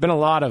year? There's been a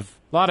lot of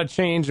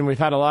change, and we've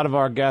had a lot of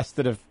our guests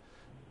that have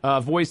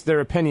voiced their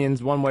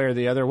opinions one way or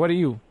the other. What do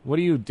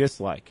you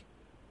dislike?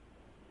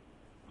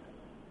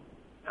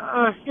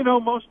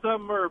 Most of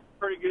them are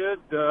pretty good.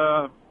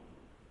 The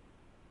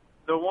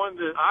one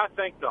that I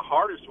think the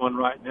hardest one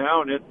right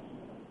now, and it's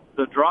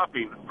the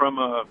dropping from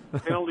a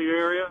penalty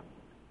area.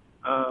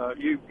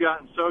 You've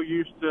gotten so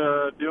used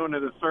to doing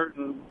it a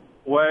certain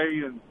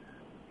way, and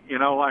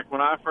like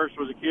when I first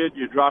was a kid,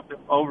 you dropped it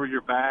over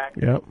your back.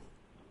 Yep.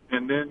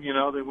 And then,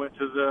 they went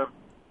to the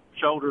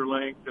shoulder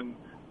length, and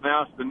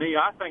now it's the knee.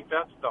 I think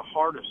that's the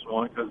hardest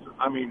one because,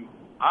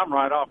 I'm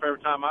right off every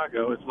time I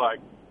go. It's like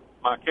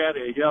my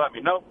caddy yell at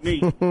me, nope,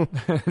 knee.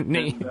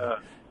 Knee.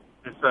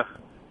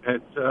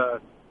 And,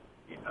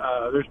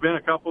 there's been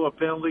a couple of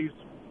penalties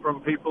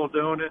from people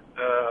doing it,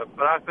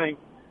 but I think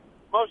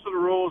most of the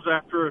rules,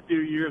 after a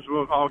few years,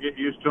 we'll all get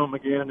used to them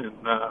again, and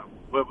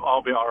we'll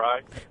all be all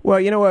right. Well,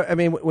 you know what?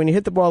 When you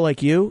hit the ball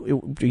like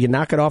you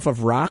knock it off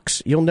of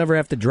rocks, you'll never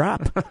have to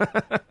drop.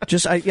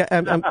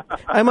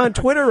 I'm on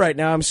Twitter right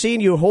now. I'm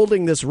seeing you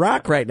holding this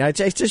rock right now.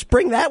 Just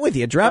bring that with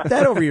you. Drop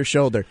that over your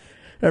shoulder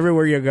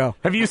everywhere you go.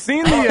 Have you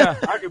seen the...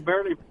 I can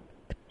barely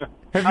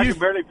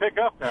pick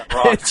up that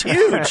rock. It's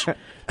huge.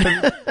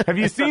 Have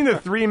you seen the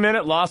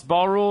 3-minute lost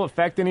ball rule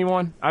affect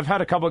anyone? I've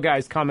had a couple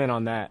guys comment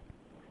on that.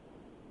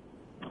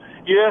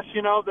 Yes,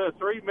 the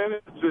 3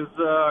 minutes is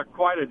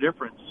quite a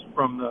difference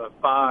from the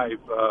 5.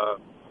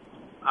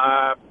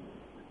 I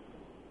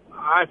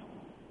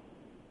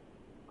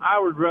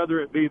would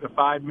rather it be the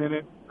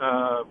 5-minute.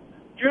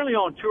 Generally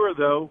on tour,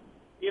 though,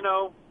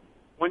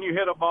 when you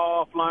hit a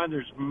ball offline,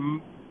 there's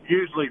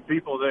usually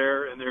people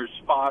there and there's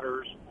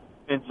spotters,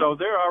 and so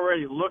they're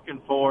already looking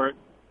for it.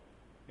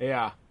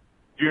 Yeah.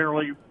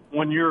 Generally,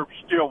 when you're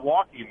still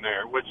walking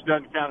there, which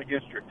doesn't count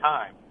against your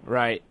time.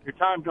 Right. Your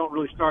time don't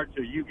really start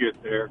till you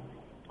get there,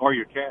 or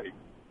your caddy.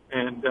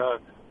 And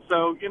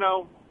so,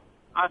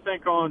 I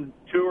think on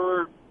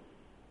tour,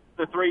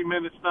 the 3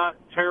 minutes not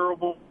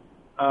terrible.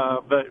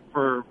 But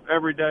for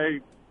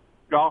everyday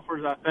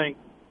golfers, I think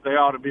they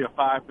ought to be a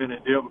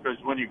 5-minute deal, because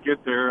when you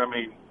get there, I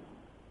mean,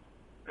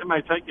 it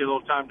may take you a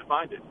little time to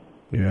find it.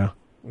 Yeah.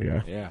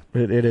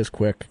 It is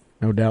quick,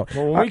 no doubt.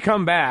 Well, when we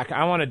come back,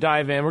 I want to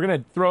dive in. We're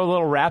going to throw a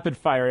little rapid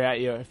fire at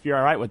you, if you're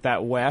all right with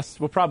that, Wes.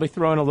 We'll probably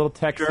throw in a little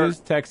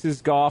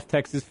Texas golf,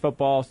 Texas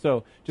football.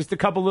 So just a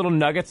couple little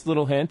nuggets,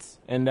 little hints,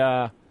 and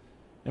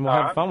we'll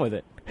have fun with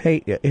it.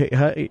 Hey,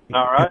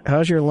 all right.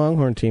 How's your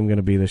Longhorn team going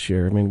to be this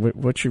year? I mean,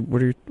 what's your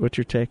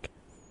take?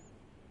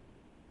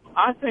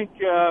 I think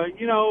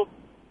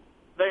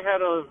they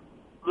had a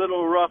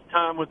little rough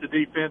time with the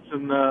defense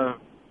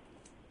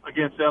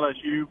against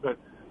LSU, but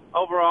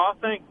overall,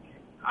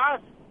 I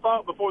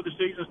thought before the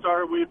season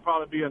started we'd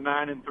probably be a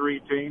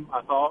 9-3 team.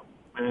 I thought,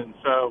 and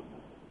so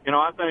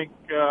I think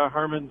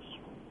Herman's.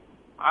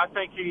 I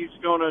think he's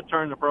going to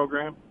turn the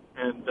program,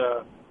 and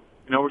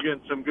we're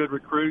getting some good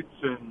recruits,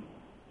 and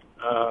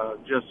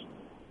just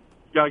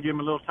got to give him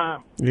a little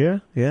time.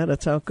 Yeah,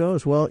 that's how it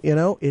goes. Well,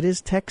 it is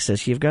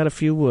Texas. You've got a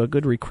few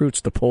good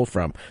recruits to pull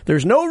from.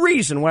 There's no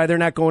reason why they're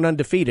not going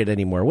undefeated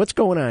anymore. What's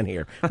going on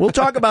here? We'll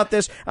talk about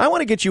this. I want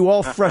to get you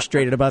all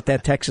frustrated about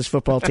that Texas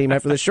football team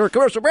after this short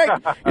commercial break.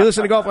 You're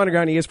listening to Golf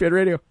Underground, ESPN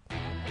Radio.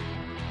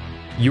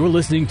 You're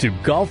listening to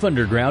Golf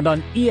Underground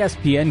on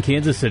ESPN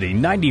Kansas City,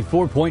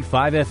 94.5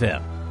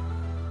 FM.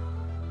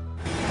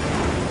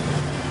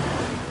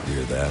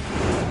 Hear that?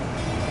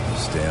 The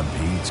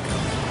Stampede's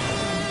coming.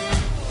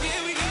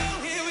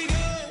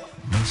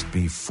 Must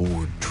be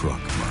Ford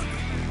truck money.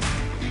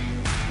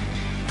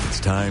 It's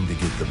time to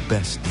get the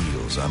best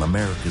deals on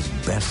America's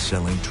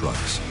best-selling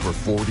trucks for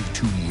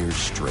 42 years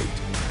straight.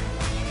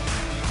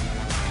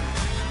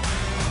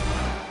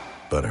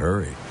 But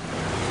hurry,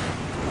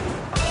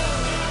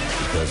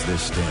 because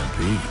this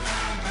Stampede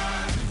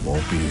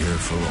won't be here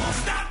for long.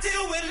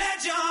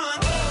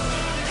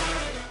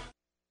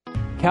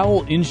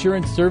 Cowell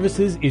Insurance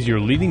Services is your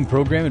leading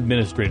program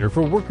administrator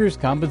for workers'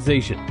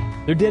 compensation.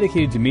 They're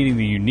dedicated to meeting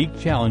the unique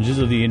challenges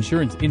of the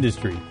insurance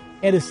industry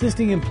and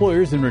assisting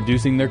employers in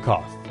reducing their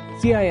costs.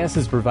 CIS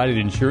has provided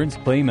insurance,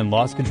 claim, and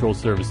loss control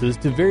services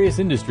to various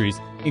industries,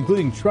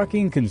 including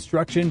trucking,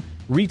 construction,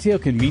 retail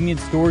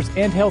convenience stores,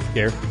 and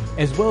healthcare,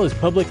 as well as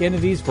public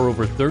entities for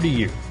over 30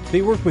 years.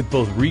 They work with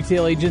both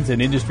retail agents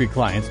and industry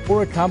clients,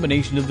 or a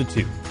combination of the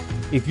two.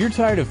 If you're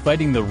tired of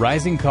fighting the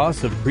rising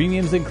costs of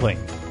premiums and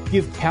claims,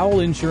 give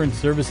Cowell Insurance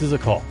Services a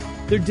call.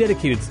 Their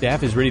dedicated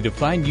staff is ready to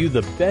find you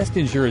the best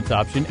insurance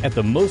option at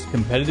the most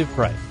competitive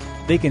price.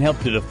 They can help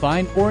to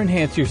define or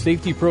enhance your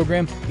safety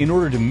program in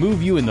order to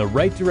move you in the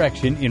right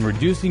direction in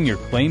reducing your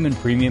claim and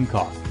premium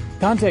costs.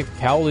 Contact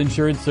Cowell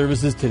Insurance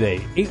Services today,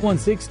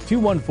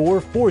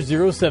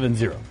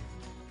 816-214-4070.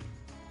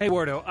 Hey,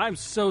 Wardo, I'm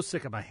so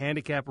sick of my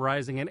handicap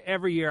rising, and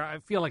every year I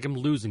feel like I'm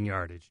losing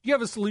yardage. Do you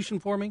have a solution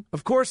for me?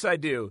 Of course I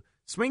do.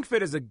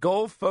 SwingFit is a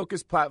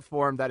goal-focused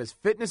platform that is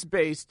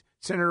fitness-based,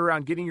 centered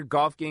around getting your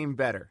golf game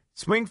better.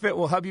 SwingFit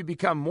will help you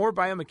become more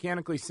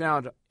biomechanically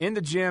sound in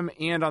the gym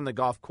and on the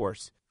golf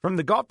course. From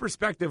the golf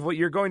perspective, what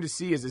you're going to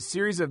see is a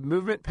series of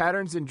movement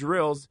patterns and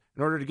drills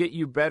in order to get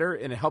you better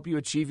and help you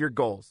achieve your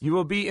goals. You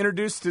will be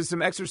introduced to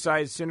some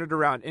exercise centered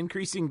around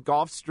increasing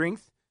golf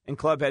strength and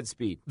club head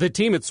speed. The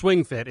team at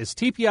SwingFit is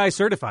TPI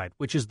certified,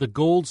 which is the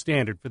gold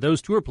standard for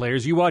those tour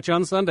players you watch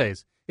on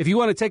Sundays. If you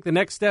want to take the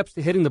next steps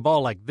to hitting the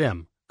ball like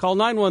them, call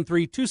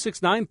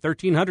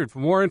 913-269-1300 for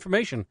more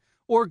information,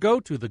 or go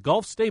to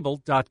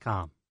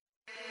thegolfstable.com.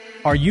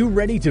 Are you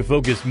ready to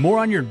focus more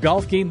on your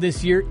golf game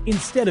this year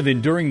instead of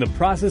enduring the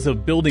process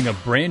of building a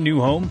brand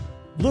new home?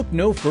 Look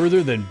no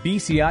further than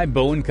BCI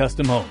Bowen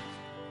Custom Homes.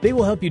 They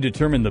will help you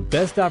determine the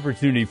best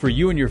opportunity for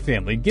you and your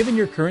family given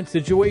your current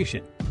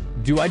situation.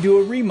 Do I do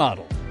a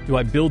remodel? Do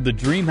I build the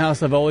dream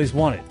house I've always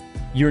wanted?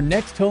 Your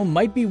next home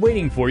might be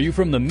waiting for you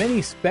from the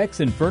many specs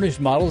and furnished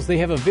models they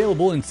have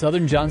available in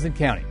Southern Johnson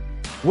County.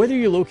 Whether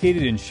you're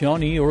located in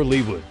Shawnee or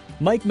Leawood,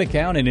 Mike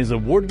McCown and his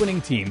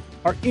award-winning team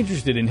are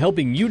interested in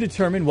helping you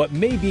determine what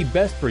may be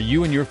best for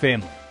you and your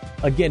family.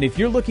 Again, if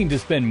you're looking to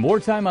spend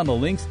more time on the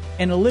links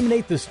and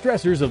eliminate the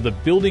stressors of the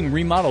building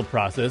remodel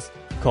process,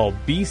 call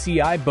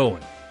BCI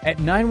Bowen at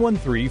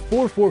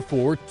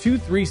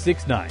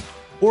 913-444-2369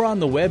 or on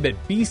the web at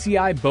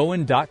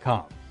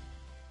bcibowen.com.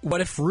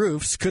 What if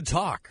roofs could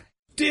talk?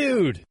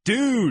 Dude!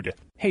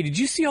 Hey, did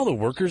you see all the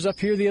workers up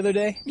here the other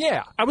day?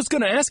 Yeah, I was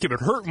going to ask if it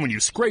hurt when you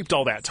scraped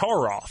all that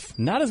tar off.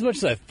 Not as much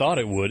as I thought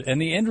it would,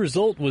 and the end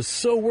result was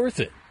so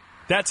worth it.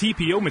 That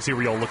TPO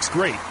material looks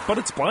great, but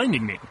it's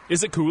blinding me.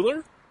 Is it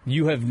cooler?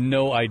 You have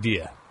no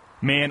idea.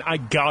 Man, I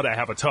gotta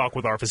have a talk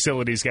with our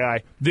facilities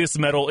guy. This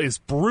metal is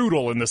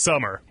brutal in the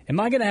summer. Am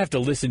I going to have to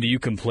listen to you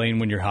complain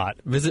when you're hot?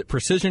 Visit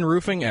Precision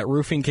Roofing at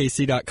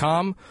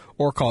roofingkc.com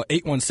or call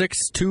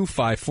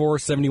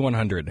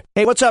 816-254-7100.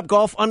 Hey, what's up,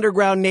 Golf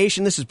Underground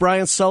Nation? This is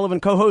Brian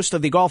Sullivan, co-host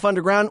of the Golf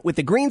Underground with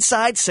the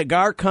Greenside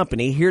Cigar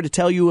Company, here to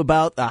tell you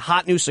about the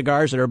hot new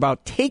cigars that are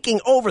about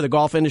taking over the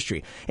golf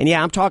industry. And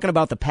yeah, I'm talking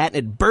about the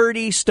patented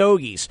Birdie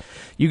Stogies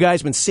you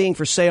guys have been seeing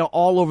for sale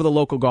all over the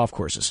local golf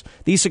courses.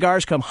 These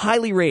cigars come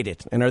highly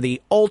rated and are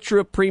the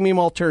ultra-premium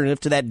alternative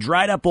to that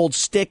dried-up old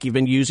stick you've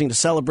been using to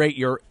celebrate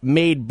your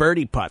made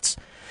birdie putts.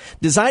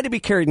 Designed to be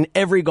carried in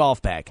every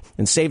golf bag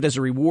and saved as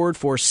a reward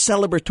for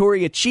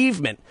celebratory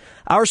achievement,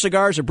 our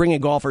cigars are bringing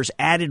golfers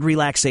added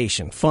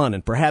relaxation, fun,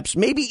 and perhaps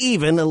maybe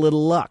even a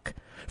little luck.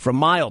 From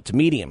mild to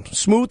medium,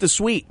 smooth to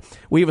sweet,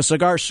 we have a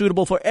cigar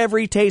suitable for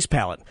every taste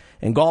palate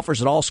and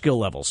golfers at all skill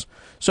levels.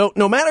 So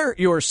no matter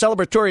your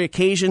celebratory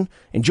occasion,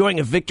 enjoying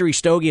a victory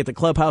stogie at the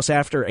clubhouse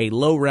after a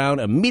low round,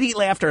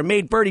 immediately after a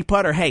made birdie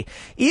putt, or hey,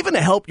 even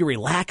to help you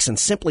relax and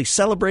simply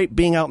celebrate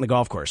being out in the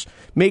golf course,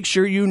 make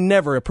sure you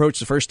never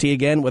approach the first tee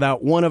again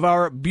without one of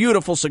our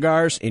beautiful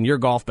cigars in your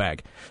golf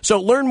bag.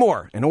 So learn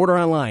more and order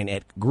online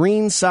at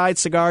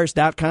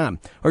greensidecigars.com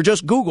or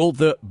just Google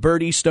the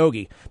Birdie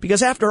Stogie,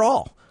 because after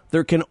all,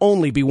 there can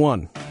only be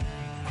one.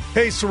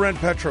 Hey, Soren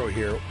Petro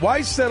here.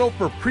 Why settle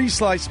for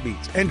pre-sliced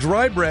meats and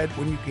dry bread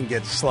when you can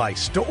get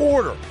sliced to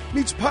order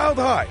meats piled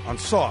high on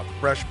soft,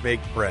 fresh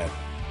baked bread?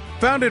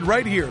 Founded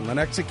right here in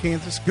Lenexa,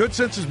 Kansas, Good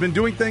Sense has been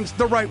doing things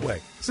the right way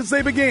since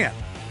they began.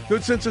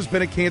 Good Sense has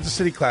been a Kansas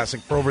City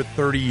classic for over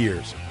 30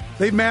 years.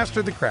 They've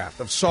mastered the craft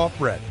of soft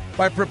bread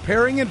by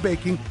preparing and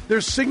baking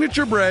their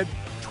signature bread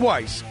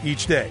twice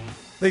each day.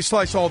 They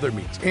slice all their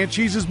meats and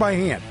cheeses by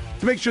hand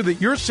to make sure that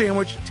your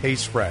sandwich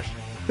tastes fresh.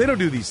 They don't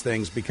do these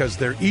things because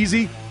they're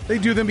easy. They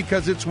do them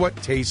because it's what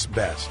tastes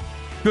best.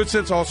 Good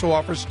Sense also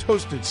offers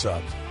toasted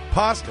subs,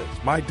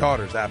 pastas, my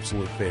daughter's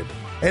absolute favorite,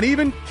 and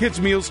even kids'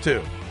 meals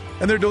too.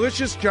 And their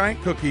delicious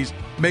giant cookies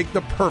make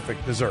the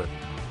perfect dessert.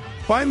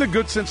 Find the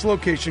Good Sense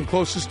location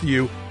closest to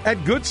you at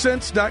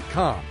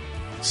goodsense.com.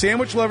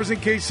 Sandwich lovers in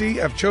KC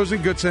have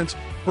chosen Good Sense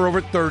for over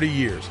 30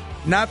 years.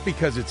 Not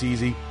because it's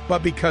easy,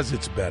 but because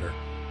it's better.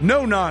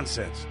 No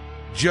nonsense,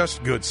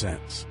 just Good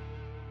Sense.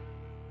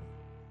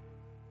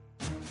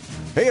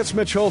 Hey, it's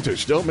Mitch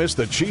Holtis. Don't miss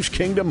the Chiefs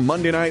Kingdom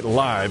Monday Night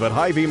Live at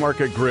Hy-Vee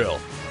Market Grill.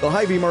 The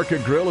Hy-Vee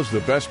Market Grill is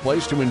the best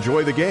place to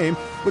enjoy the game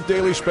with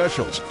daily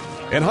specials.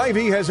 And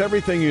Hy-Vee has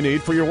everything you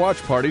need for your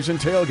watch parties and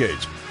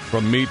tailgates.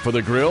 From meat for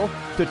the grill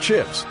to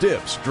chips,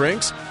 dips,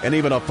 drinks, and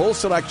even a full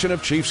selection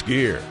of Chiefs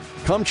gear.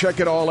 Come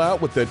check it all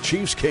out with the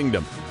Chiefs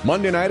Kingdom,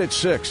 Monday night at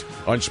 6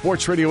 on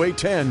Sports Radio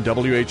 810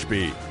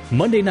 WHB.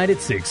 Monday night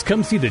at 6,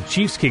 come see the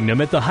Chiefs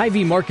Kingdom at the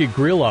Hy-Vee Market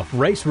Grill off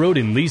Rice Road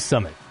in Lee's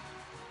Summit.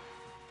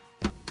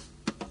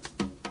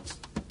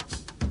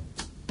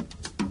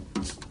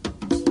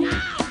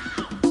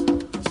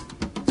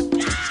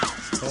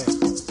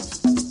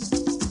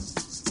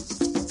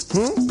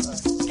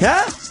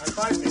 Huh?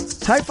 High-five me.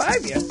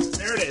 High-five you?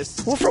 There it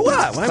is. Well, for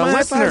what? Why am I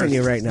high-fiving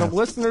you right now? The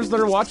listeners that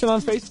are watching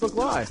on Facebook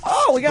Live.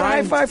 Oh, we got Brian.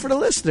 a high-five for the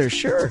listeners.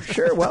 Sure.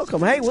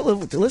 Welcome. Hey, we'll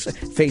listen.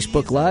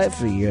 Facebook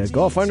Live, the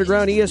Golf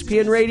Underground,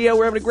 ESPN Radio.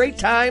 We're having a great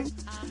time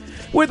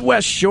with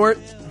Wes Short,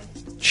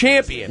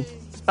 champion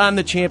on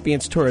the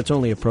Champions Tour. It's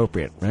only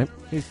appropriate, right?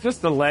 He's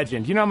just a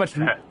legend. You know how much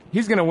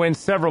he's going to win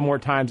several more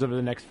times over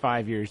the next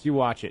 5 years. You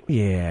watch it.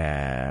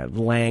 Yeah,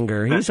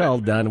 Langer. He's all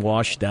done,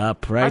 washed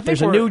up, right?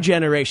 There's a new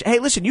generation. Hey,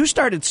 listen, you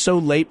started so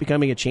late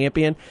becoming a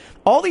champion.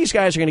 All these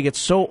guys are going to get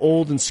so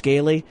old and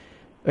scaly.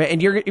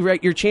 And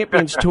your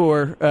Champions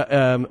Tour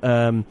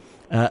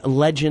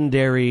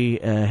legendary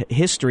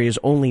history is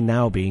only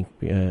now being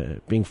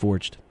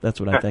forged. That's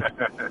what I think.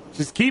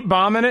 Just keep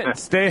bombing it,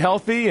 stay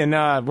healthy, and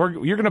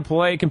you're going to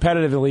play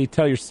competitively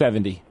till you're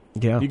 70.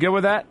 Yeah. You good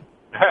with that?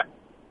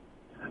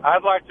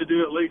 I'd like to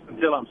do at least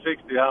until I'm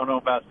 60. I don't know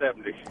about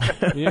 70.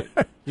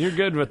 You're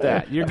good with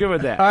that. You're good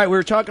with that. All right, we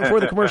were talking before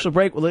the commercial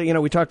break.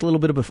 Well, we talked a little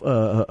bit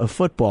of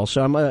football.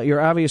 So you're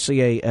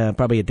obviously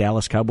probably a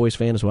Dallas Cowboys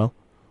fan as well.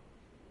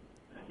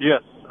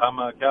 Yes, I'm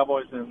a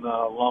Cowboys and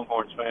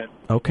Longhorns fan.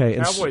 Okay.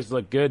 Cowboys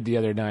look good the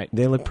other night.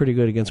 They look pretty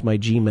good against my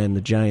G-men,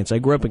 the Giants. I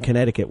grew up in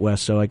Connecticut,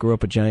 West, so I grew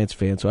up a Giants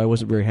fan, so I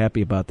wasn't very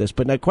happy about this.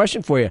 But now,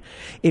 question for you.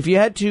 If you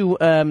had to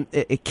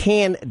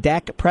can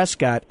Dak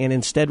Prescott and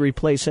instead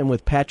replace him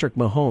with Patrick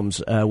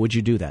Mahomes, would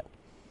you do that?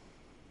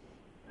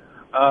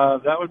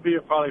 That would be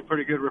probably a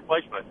pretty good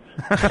replacement.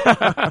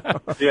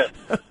 Yes.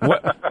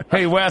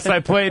 Hey, Wes,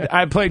 I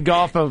played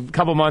golf a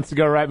couple months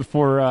ago right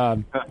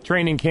before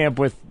training camp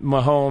with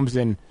Mahomes,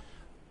 and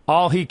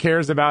all he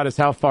cares about is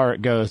how far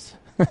it goes.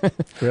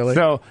 Really?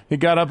 So he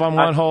got up on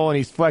one hole, and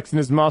he's flexing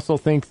his muscle,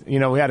 thinks, we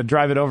had to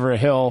drive it over a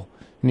hill,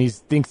 and he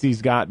thinks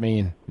he's got me,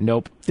 and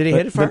nope. Did he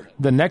hit it far?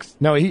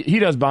 No, he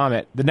does bomb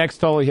it. The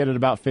next hole, he hit it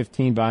about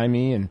 15 by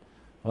me, and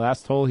the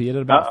last hole, he hit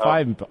it about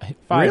 5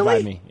 really?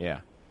 by me. Yeah.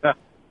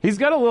 He's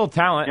got a little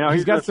talent.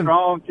 He's got a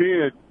strong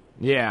kid.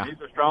 Yeah.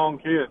 He's a strong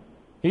kid.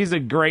 He's a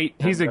great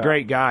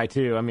guy,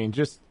 too. I mean,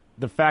 just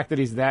the fact that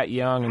he's that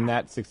young and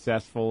that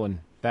successful, and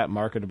that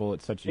marketable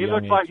at such a He young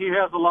looks age. like he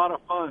has a lot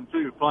of fun,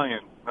 too, playing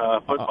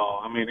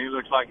football. I mean, he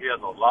looks like he has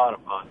a lot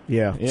of fun.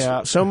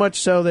 Yeah. So much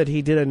so that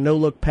he did a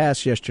no-look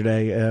pass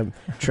yesterday,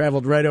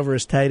 traveled right over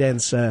his tight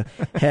end's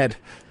head.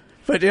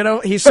 But,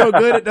 he's so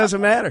good it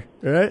doesn't matter,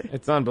 right?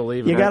 It's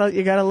unbelievable.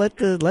 You gotta let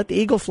the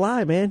eagle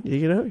fly, man.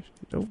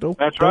 Don't.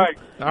 That's right.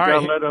 All You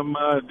right. gotta let them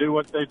do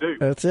what they do.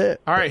 That's it.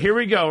 All right, here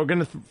we go. We're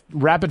going to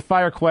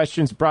rapid-fire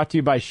questions brought to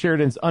you by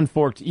Sheridan's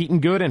Unforked,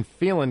 eating good and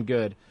feeling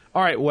good.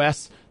 All right,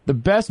 Wes, the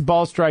best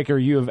ball striker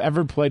you have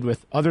ever played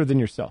with other than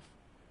yourself?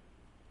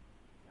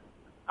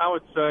 I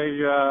would say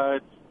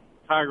it's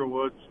Tiger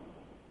Woods.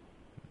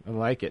 I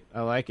like it.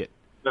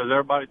 Does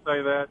everybody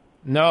say that?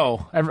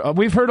 No.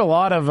 We've heard a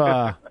lot of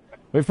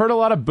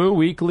Boo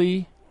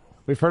Weekley.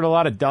 We've heard a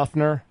lot of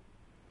Duffner.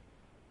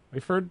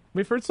 We've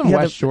heard some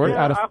Wes Short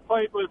out of. I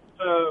played with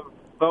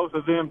both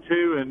of them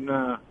too, and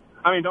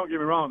don't get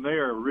me wrong, they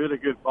are really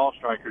good ball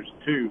strikers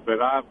too.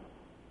 But I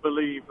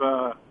believe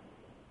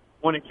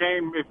when it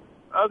came,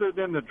 other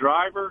than the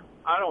driver,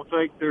 I don't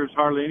think there's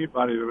hardly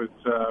anybody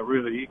that's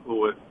really equal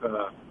with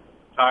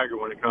Tiger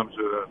when it comes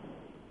to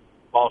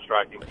ball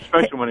striking,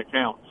 especially when it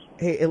counts.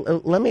 Hey,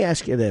 let me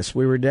ask you this: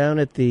 we were down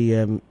at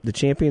the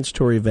Champions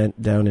Tour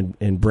event down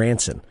in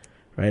Branson,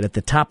 right at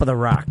the top of the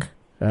rock.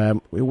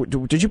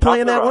 Did you play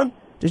in that one?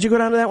 Did you go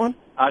down to that one?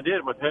 I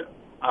did.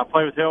 I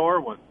played with Hale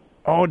Irwin.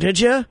 Oh, did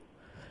you?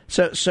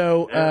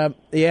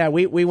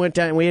 We went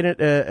down. We had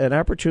an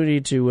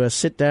opportunity to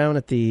sit down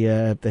at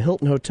the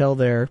Hilton Hotel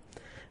there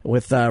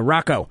with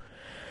Rocco,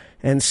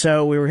 and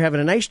so we were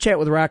having a nice chat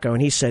with Rocco,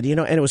 and he said, and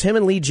it was him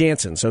and Lee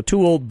Jansen, so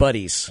two old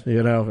buddies,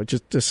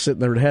 just sitting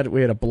there.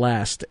 We had a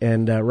blast,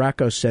 and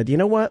Rocco said, "You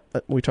know what?"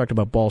 We talked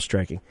about ball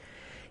striking.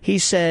 He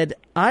said,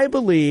 "I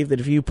believe that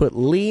if you put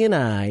Lee and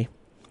I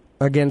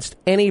against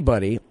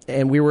anybody,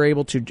 and we were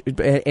able to,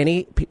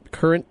 any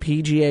current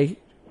PGA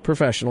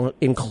professional,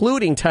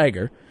 including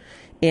Tiger,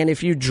 and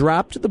if you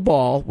dropped the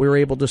ball, we were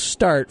able to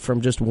start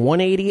from just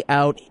 180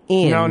 out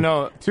in."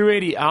 No,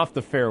 280 off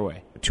the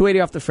fairway.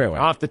 280 off the fairway.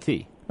 Off the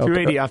tee.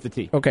 280 off the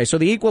tee. Okay, so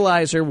the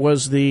equalizer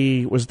was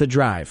the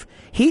drive.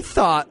 He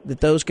thought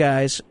that those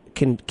guys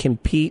can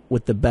compete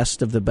with the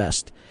best of the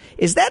best.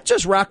 Is that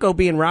just Rocco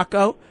being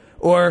Rocco?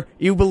 Or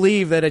you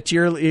believe that at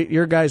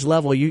your guys'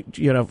 level, you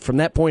from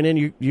that point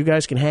in, you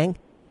guys can hang?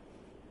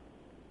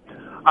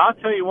 I'll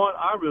tell you what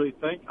I really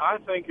think. I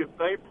think if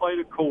they played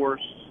a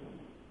course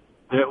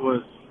that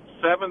was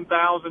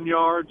 7,000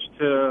 yards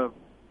to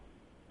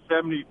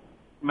 70,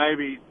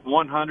 maybe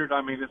 100,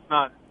 it's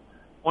not.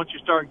 Once you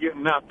start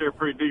getting out there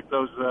pretty deep,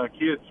 those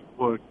kids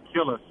would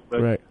kill us.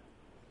 But right.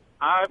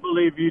 I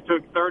believe you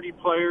took 30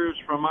 players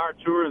from our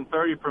tour and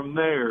 30 from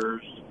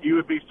theirs, you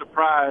would be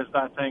surprised,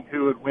 I think,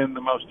 who would win the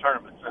most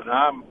tournaments. And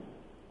I'm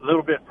a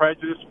little bit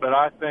prejudiced, but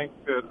I think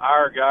that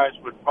our guys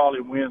would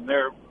probably win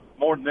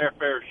more than their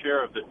fair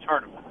share of the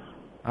tournament.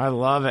 I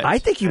love it. I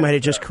think you might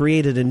have just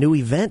created a new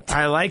event.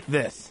 I like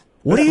this.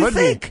 What do you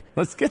think?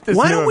 Let's get this.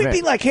 Why new don't we event.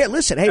 be like, hey,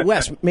 listen, hey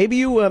Wes, maybe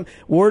you,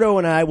 Wardo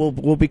and I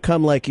will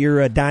become like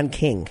your Don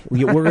King.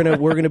 We're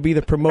gonna be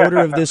the promoter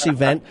of this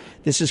event.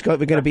 This is going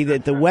to be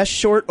the West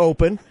Short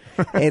Open.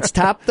 It's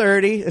top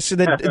 30. It's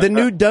the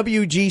new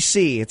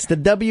WGC. It's the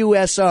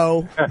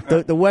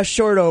WSO, the West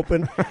Short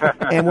Open,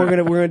 and we're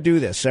gonna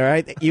do this. All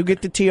right, you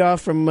get the tee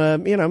off from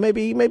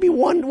maybe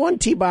one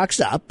tee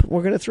box up.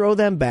 We're gonna throw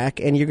them back,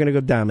 and you're gonna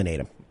go dominate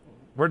them.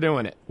 We're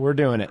doing it.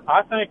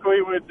 I think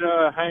we would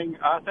hang.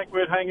 I think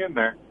we'd hang in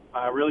there.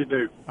 I really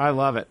do. I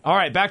love it. All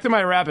right, back to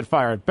my rapid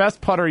fire. Best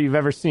putter you've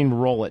ever seen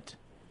roll it?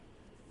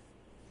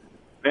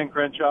 Ben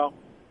Crenshaw.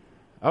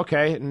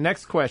 Okay,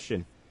 next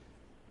question.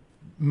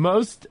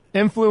 Most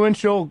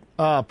influential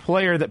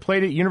player that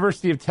played at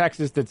University of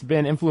Texas that's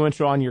been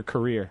influential on your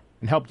career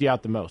and helped you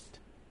out the most?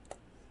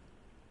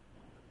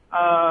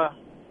 I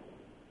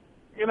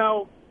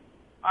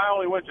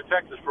only went to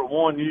Texas for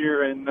 1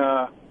 year, and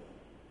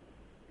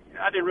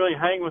I didn't really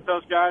hang with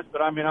those guys,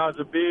 but I was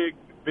a big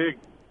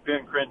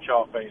Ben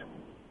Crenshaw fan.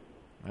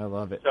 I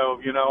love it. So,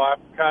 I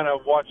kind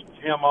of watched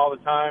him all the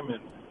time,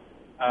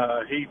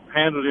 and he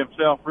handled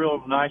himself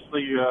real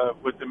nicely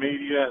with the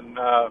media and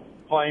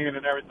playing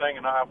and everything,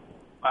 and I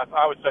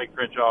would say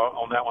Crenshaw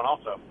on that one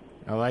also.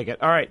 I like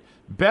it. All right,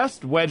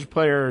 best wedge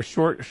player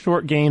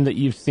short game that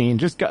you've seen.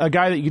 Just a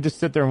guy that you just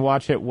sit there and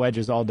watch hit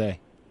wedges all day.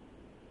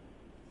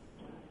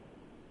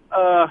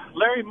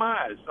 Larry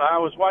Mize. I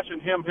was watching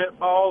him hit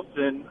balls,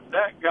 and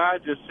that guy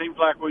just seems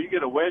like, you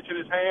get a wedge in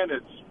his hand,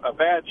 it's a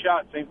bad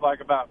shot, seems like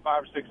about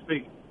 5 or 6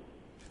 feet.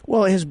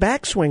 Well, his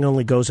backswing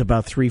only goes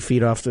about 3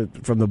 feet off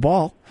from the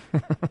ball,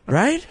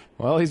 right?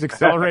 Well, he's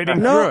accelerating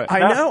through No, it. I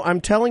know.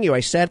 I'm telling you, I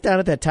sat down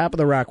at that top of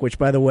the rock, which,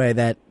 by the way,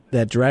 that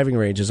driving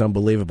range is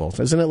unbelievable.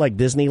 Isn't it like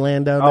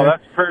Disneyland down there? Oh,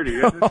 that's pretty,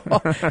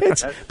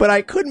 isn't it? But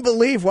I couldn't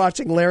believe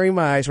watching Larry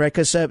Mize, right?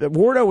 Because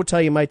Wardo will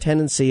tell you my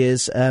tendency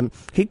is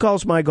he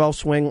calls my golf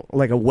swing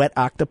like a wet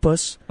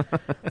octopus.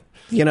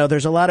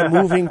 There's a lot of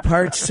moving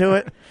parts to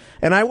it.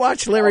 And I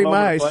watched Larry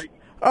Mize.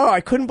 Oh,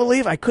 I couldn't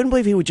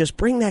believe he would just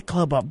bring that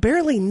club up,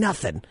 barely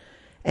nothing,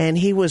 And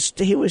he was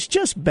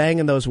just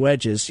banging those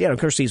wedges. Of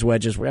course, these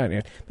wedges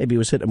were, maybe he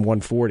was hitting them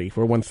 140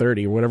 or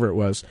 130 or whatever it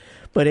was.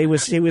 But he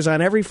was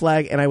on every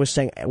flag, and I was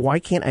saying, why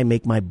can't I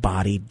make my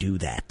body do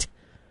that?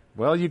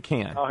 Well, you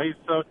can. Oh, he's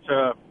such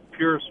a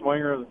pure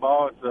swinger of the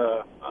ball.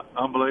 It's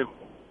unbelievable.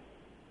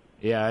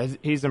 Yeah,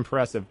 he's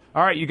impressive.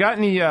 All right, you got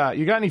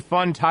any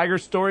fun Tiger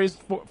stories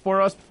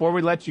for us before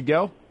we let you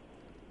go?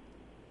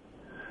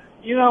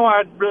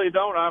 I really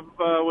don't. I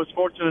was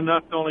fortunate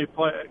enough to only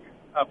play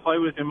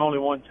with him only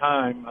one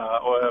time. It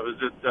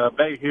was at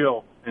Bay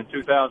Hill in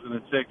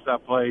 2006. I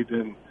played,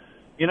 and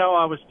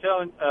I was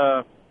telling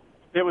I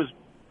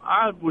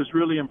was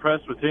really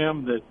impressed with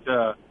him. That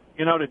to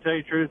tell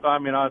you the truth, I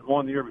mean, I'd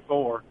won the year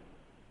before,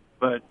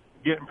 but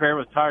getting paired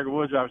with Tiger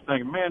Woods, I was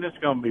thinking, man, this is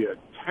going to be a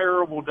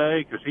terrible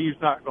day because he's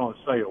not going to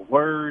say a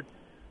word,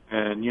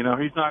 and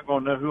he's not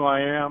going to know who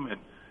I am.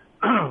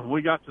 And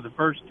we got to the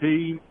first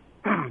tee,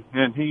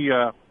 and he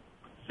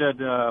said,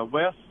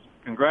 Wes,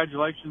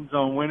 congratulations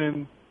on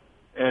winning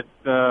at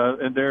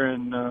there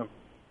in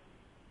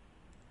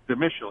the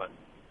Michelin.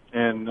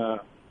 And I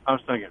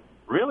was thinking,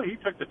 really? He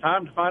took the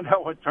time to find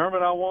out what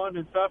tournament I won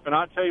and stuff. And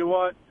I tell you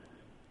what,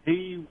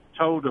 he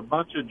told a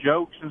bunch of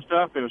jokes and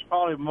stuff. It was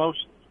probably the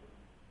most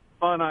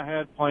fun I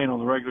had playing on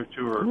the regular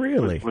tour.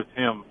 Really? With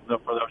him for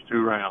those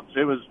 2 rounds.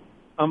 It was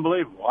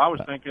unbelievable. I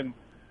was thinking,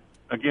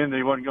 again, that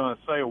he wasn't going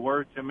to say a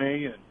word to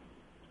me, and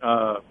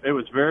it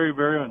was very,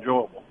 very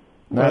enjoyable.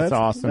 That's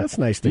awesome. That's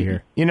nice to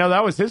hear.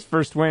 That was his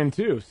first win,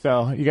 too,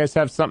 so you guys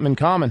have something in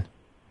common.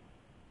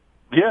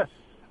 Yes.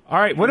 All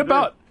right, what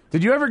about,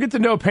 did you ever get to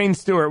know Payne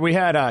Stewart? We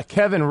had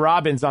Kevin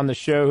Robbins on the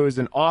show, who's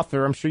an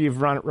author. I'm sure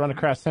you've run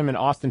across him in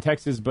Austin,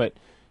 Texas, but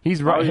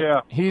he's quite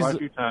a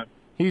few times.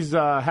 He's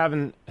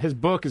having his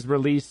book is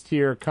released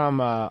here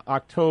come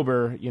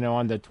October,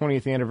 on the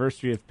 20th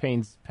anniversary of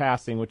Payne's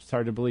passing, which is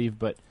hard to believe.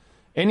 But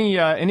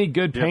any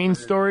good Payne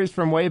stories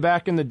from way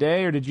back in the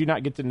day, or did you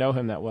not get to know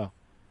him that well?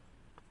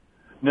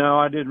 No,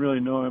 I didn't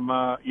really know him.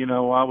 I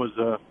was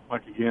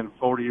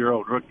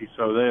 40-year-old rookie,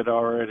 so they had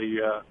already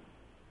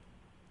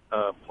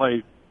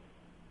played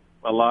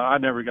a lot. I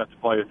never got to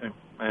play with him,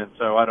 and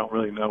so I don't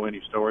really know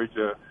any stories.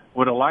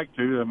 Would have liked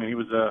to. I mean, he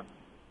was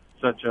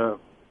such a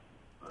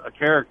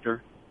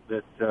character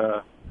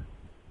that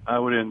I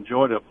would have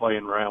enjoyed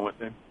playing around with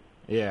him.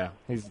 Yeah,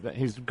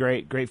 he's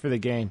great for the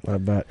game. I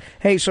bet.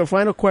 Hey, so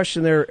final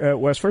question there,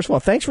 Wes. First of all,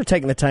 thanks for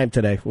taking the time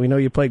today. We know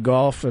you played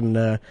golf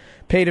and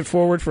paid it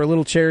forward for a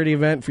little charity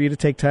event. For you to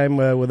take time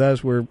with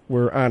us, we're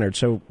honored.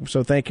 So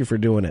thank you for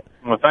doing it.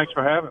 Well, thanks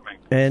for having me.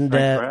 And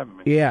thanks for having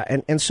me. Yeah,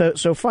 and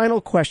so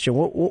final question.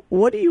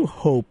 What do you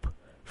hope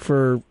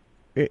for?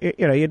 You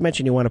had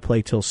mentioned you want to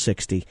play till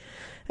 60.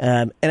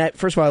 And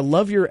first of all, I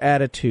love your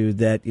attitude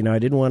that I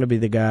didn't want to be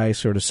the guy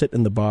sort of sitting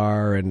in the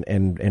bar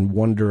and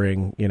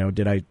wondering,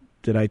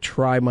 did I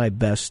try my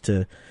best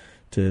to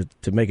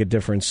make a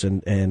difference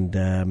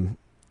and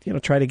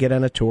try to get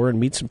on a tour and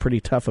meet some pretty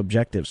tough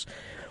objectives.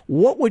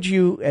 What would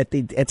you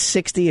at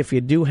 60, if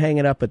you do hang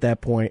it up at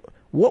that point,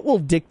 what will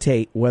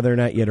dictate whether or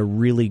not you had a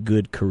really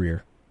good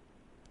career?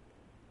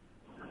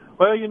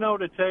 Well,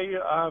 to tell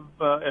you,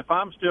 if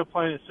I'm still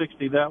playing at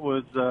 60, that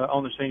was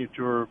on the senior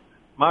tour.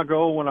 My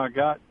goal when I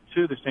got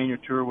to the senior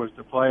tour was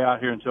to play out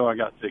here until I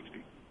got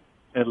 60,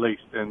 at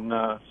least. And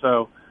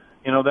so,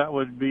 that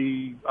would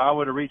be, I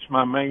would have reached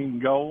my main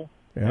goal.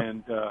 Yep.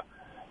 And,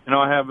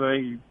 I have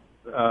a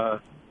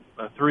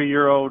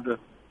 3-year-old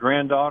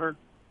granddaughter,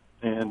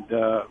 and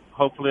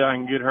hopefully I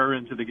can get her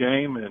into the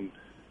game. And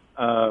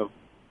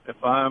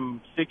if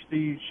I'm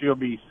 60, she'll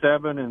be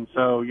 7, and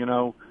so,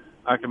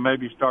 I can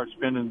maybe start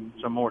spending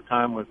some more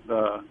time with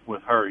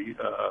her.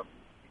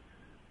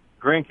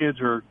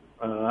 Grandkids are,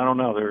 I don't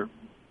know,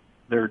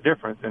 they're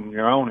different than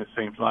your own. It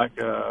seems like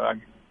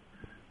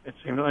it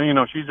seems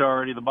she's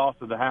already the boss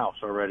of the house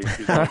already.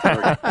 She's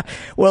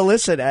Well,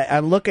 listen,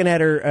 I'm looking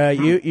at her,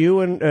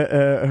 you and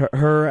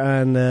her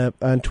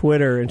on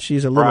Twitter, and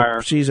she's a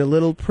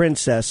little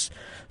princess.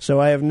 So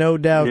I have no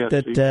doubt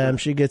that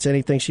she gets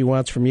anything she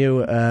wants from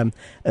you,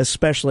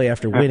 especially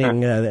after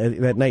winning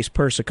that nice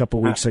purse a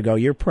couple weeks ago.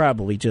 You're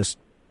probably just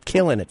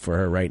killing it for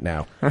her right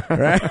now.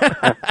 Right?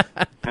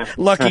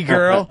 Lucky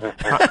girl.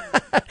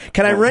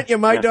 Can I rent you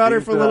my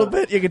daughter for a little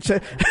bit? You can say.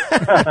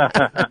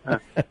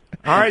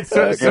 All right,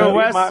 so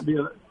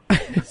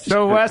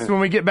Wes, when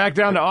we get back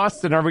down to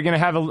Austin, are we going to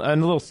have a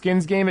little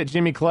skins game at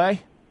Jimmy Clay?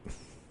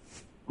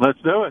 Let's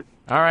do it.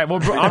 All right, well,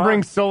 I'll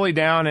bring Sully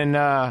down,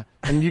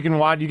 and you can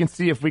watch. You can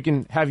see if we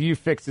can have you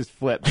fix his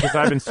flip, because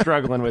I've been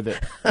struggling with it.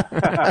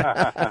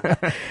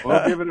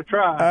 We'll give it a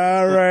try.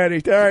 All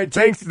righty. All right.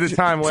 Thanks for the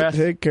time, Wes.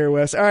 Take care,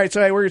 Wes. All right,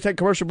 so we're going to take a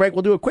commercial break.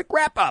 We'll do a quick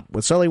wrap-up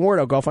with Sully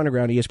Wardo, Golf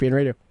Underground, ESPN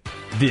Radio.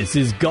 This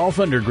is Golf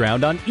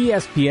Underground on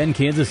ESPN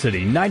Kansas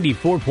City,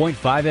 94.5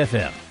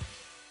 FM.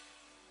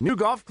 New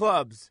golf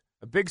clubs,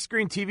 a big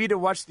screen TV to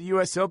watch the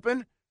U.S.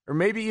 Open, or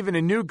maybe even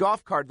a new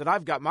golf cart that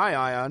I've got my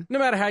eye on. No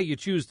matter how you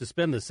choose to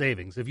spend the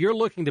savings, if you're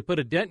looking to put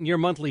a dent in your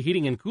monthly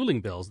heating and cooling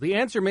bills, the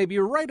answer may be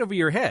right over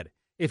your head.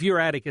 If your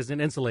attic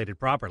isn't insulated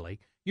properly,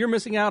 you're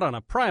missing out on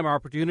a prime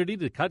opportunity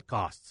to cut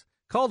costs.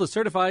 Call the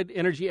certified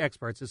energy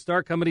experts at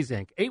Star Companies,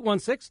 Inc.,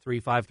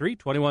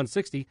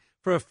 816-353-2160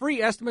 for a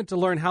free estimate to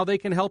learn how they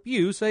can help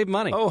you save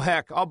money. Oh,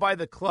 heck, I'll buy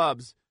the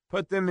clubs,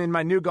 put them in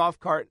my new golf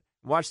cart,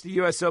 watch the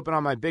U.S. Open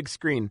on my big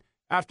screen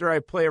after I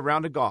play a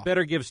round of golf.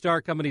 Better give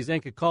Star Companies,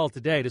 Inc. a call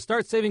today to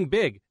start saving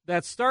big.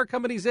 That's Star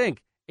Companies, Inc.,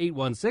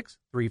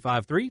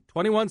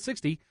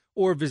 816-353-2160,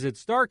 or visit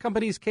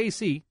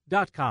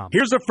starcompaneskc.com.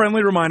 Here's a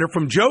friendly reminder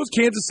from Joe's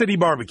Kansas City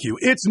Barbecue.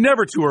 It's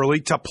never too early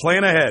to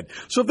plan ahead.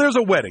 So if there's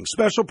a wedding,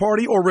 special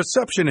party, or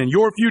reception in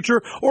your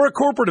future, or a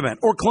corporate event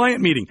or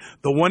client meeting,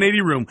 the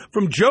 180 Room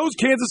from Joe's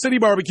Kansas City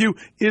Barbecue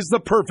is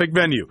the perfect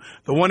venue.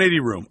 The 180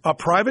 Room, a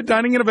private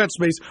dining and event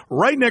space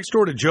right next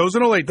door to Joe's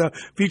in Olathe,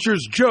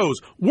 features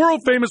Joe's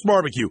world-famous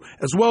barbecue,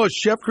 as well as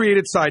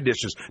chef-created side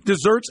dishes,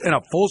 desserts, and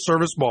a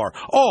full-service bar,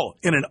 all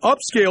in an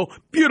upscale,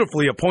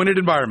 beautifully appointed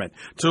environment.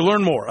 To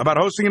learn more about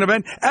hosting an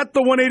event at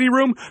the 180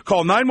 Room,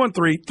 call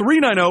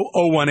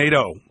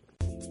 913-390-0180.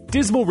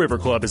 Dismal River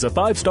Club is a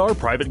 5-star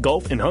private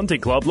golf and hunting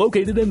club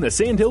located in the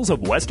Sandhills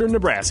of western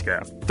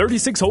Nebraska.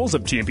 36 holes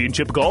of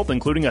championship golf,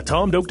 including a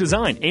Tom Doak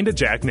design and a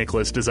Jack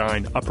Nicklaus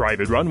design. A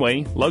private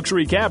runway,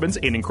 luxury cabins,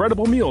 and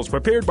incredible meals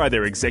prepared by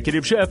their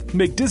executive chef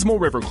make Dismal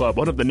River Club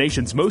one of the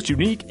nation's most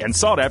unique and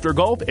sought-after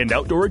golf and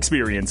outdoor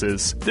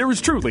experiences. There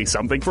is truly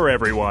something for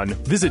everyone.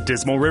 Visit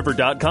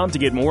dismalriver.com to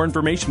get more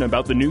information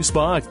about the new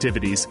spa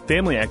activities,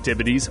 family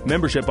activities,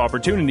 membership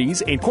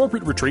opportunities, and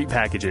corporate retreat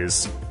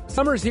packages.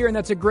 Summer's here, and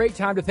that's a great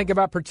time to think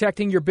about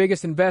protecting your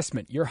biggest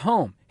investment, your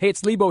home. Hey,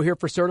 it's Lebo here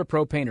for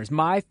CertaPro Painters,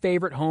 my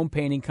favorite home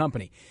painting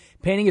company.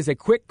 Painting is a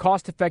quick,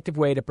 cost-effective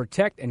way to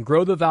protect and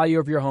grow the value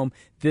of your home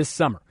this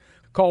summer.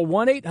 Call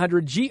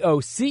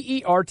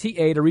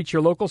 1-800-GO-CERTA to reach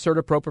your local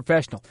CertaPro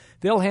professional.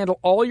 They'll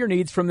handle all your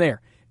needs from there.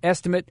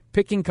 Estimate,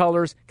 picking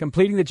colors,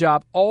 completing the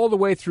job, all the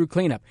way through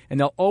cleanup. And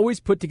they'll always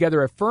put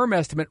together a firm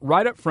estimate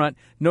right up front,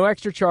 no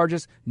extra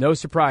charges, no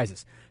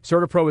surprises.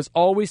 CertaPro is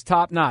always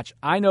top-notch.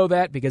 I know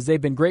that because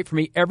they've been great for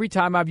me every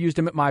time I've used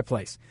them at my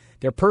place.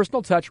 Their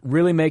personal touch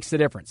really makes the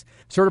difference.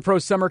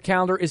 CertaPro's summer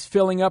calendar is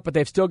filling up, but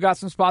they've still got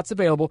some spots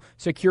available.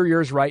 Secure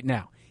yours right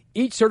now.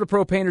 Each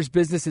CertaPro Painters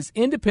business is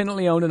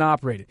independently owned and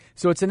operated,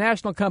 so it's a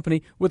national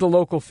company with a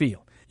local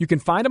feel. You can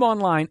find them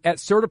online at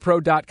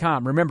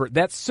CertaPro.com. Remember,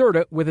 that's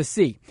Certa with a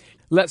C.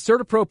 Let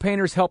CertaPro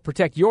Painters help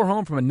protect your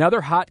home from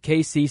another hot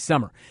KC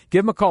summer.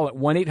 Give them a call at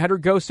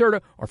 1-800-GO-CERTA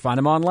or find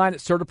them online at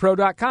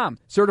CertaPro.com.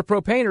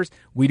 CertaPro Painters,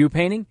 we do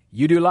painting,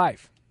 you do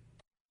life.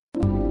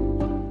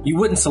 You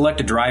wouldn't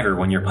select a driver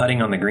when you're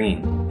putting on the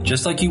green,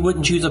 just like you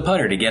wouldn't choose a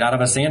putter to get out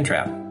of a sand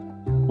trap.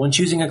 When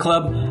choosing a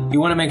club,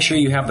 you want to make sure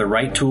you have the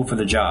right tool for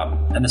the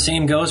job, and the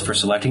same goes for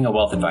selecting a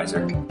wealth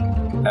advisor.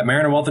 At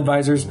Mariner Wealth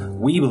Advisors,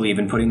 we believe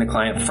in putting the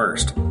client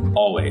first,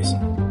 always.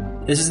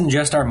 This isn't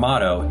just our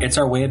motto, it's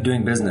our way of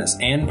doing business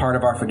and part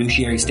of our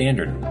fiduciary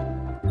standard.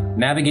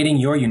 Navigating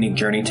your unique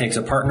journey takes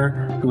a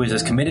partner who is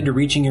as committed to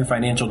reaching your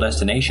financial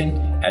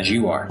destination as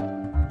you are.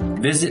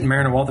 Visit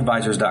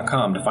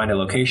MarinerWealthAdvisors.com to find a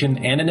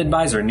location and an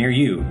advisor near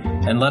you,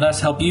 and let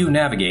us help you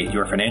navigate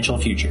your financial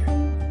future.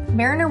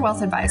 Mariner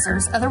Wealth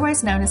Advisors,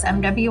 otherwise known as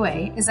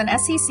MWA, is an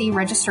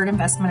SEC-registered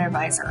investment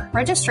advisor.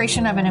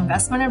 Registration of an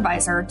investment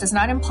advisor does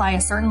not imply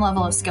a certain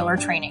level of skill or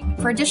training.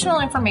 For additional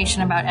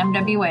information about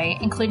MWA,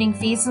 including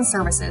fees and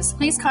services,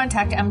 please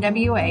contact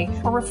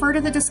MWA or refer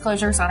to the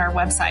disclosures on our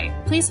website.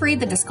 Please read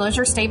the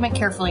disclosure statement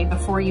carefully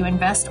before you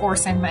invest or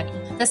send money.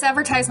 This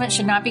advertisement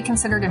should not be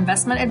considered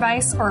investment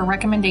advice or a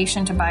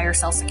recommendation to buy or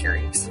sell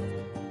securities.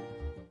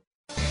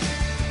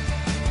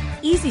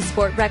 Easy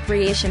Sport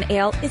Recreation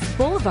Ale is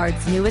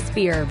Boulevard's newest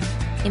beer.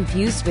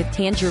 Infused with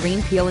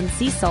tangerine peel and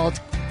sea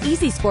salt,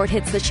 Easy Sport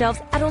hits the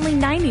shelves at only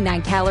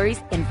 99 calories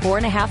and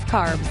 4.5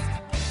 carbs.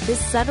 This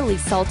subtly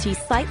salty,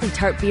 slightly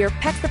tart beer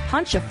packs a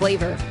punch of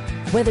flavor.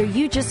 Whether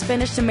you just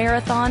finished a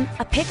marathon,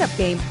 a pickup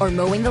game, or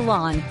mowing the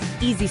lawn,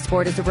 Easy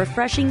Sport is a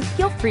refreshing,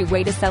 guilt-free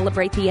way to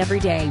celebrate the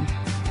everyday.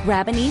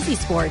 Grab an Easy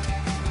Sport.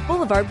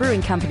 Boulevard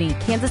Brewing Company,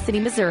 Kansas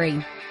City,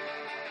 Missouri.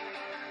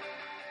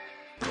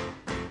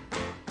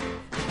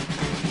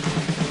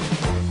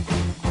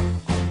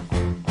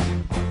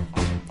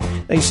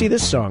 Now, you see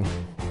this song.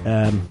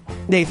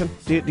 Nathan,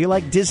 do you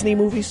like Disney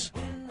movies?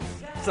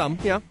 Some,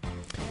 yeah.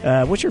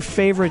 What's your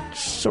favorite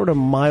sort of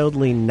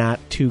mildly not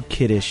too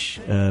kiddish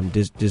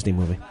Disney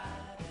movie?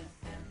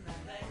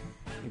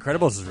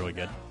 Incredibles is really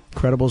good.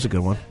 Incredibles is a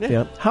good one.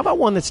 Yeah. How about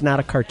one that's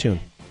not a cartoon?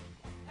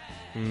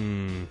 I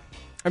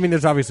mean,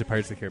 there's obviously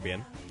Pirates of the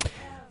Caribbean.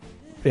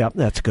 Yeah,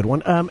 that's a good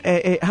one.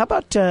 How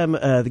about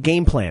The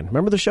Game Plan?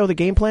 Remember the show The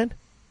Game Plan?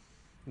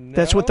 No?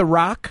 That's with The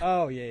Rock.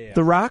 Oh, yeah.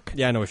 The Rock?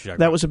 Yeah, I know what you're talking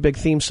about. That was a big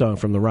theme song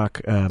from The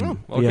Rock.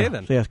 Okay,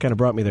 then. Yeah, it kind of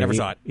brought me there. Never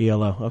saw it.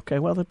 ELO. Okay,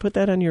 well, then put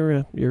that on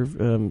your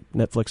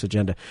Netflix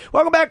agenda.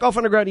 Welcome back, Golf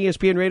Underground,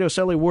 ESPN Radio,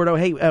 Sully Wardo.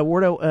 Hey,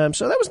 Wardo,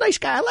 so that was a nice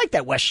guy. I like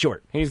that West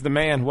Short. He's the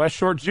man. West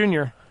Short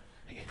Jr.,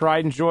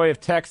 pride and joy of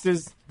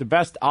Texas, the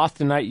best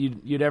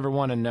Austinite you'd ever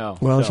want to know.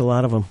 Well, there's a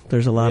lot of them.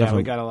 There's a lot of them. Yeah,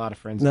 we got a lot of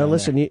friends. Now,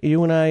 listen,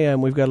 you and I,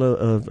 we've got a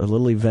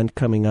little event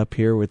coming up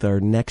here with our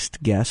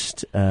next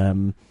guest.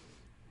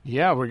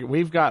 Yeah,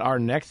 we've got our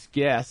next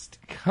guest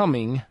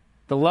coming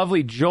the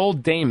lovely Joel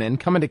Damon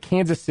coming to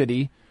Kansas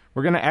City.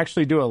 We're going to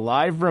actually do a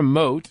live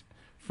remote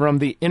from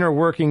the inner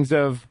workings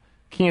of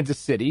Kansas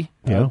City.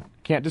 Yeah.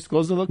 Can't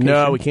disclose the location.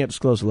 No, we can't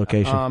disclose the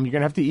location. You're going to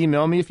have to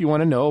email me if you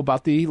want to know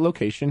about the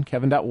location,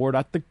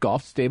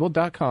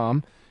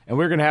 kevin.ward@thegolfstable.com. And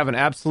we're going to have an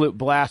absolute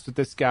blast with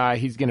this guy.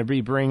 He's going to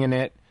be bringing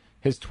it.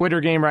 His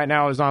Twitter game right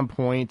now is on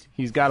point.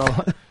 He's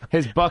got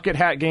his bucket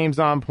hat game's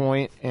on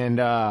point. And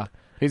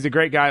he's a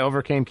great guy,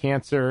 overcame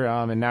cancer,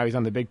 and now he's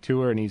on the big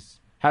tour, and he's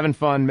having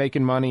fun,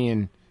 making money,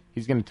 and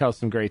he's going to tell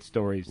some great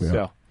stories. Yeah.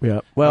 So.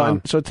 Yeah.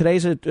 Well, so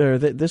today's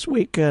this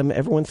week.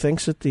 Everyone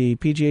thinks that the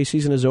PGA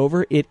season is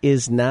over. It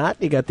is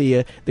not. You got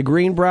the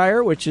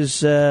Greenbrier, which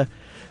is a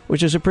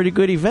pretty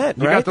good event.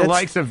 You right? got the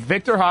likes of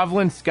Victor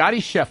Hovland, Scotty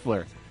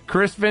Scheffler,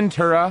 Chris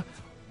Ventura,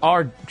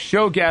 our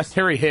show guest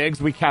Harry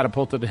Higgs. We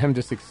catapulted him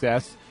to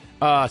success.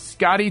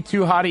 Scotty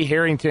Too Hottie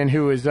Harrington,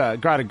 who has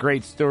got a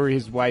great story.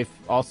 His wife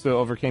also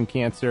overcame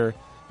cancer.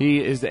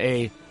 He is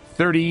a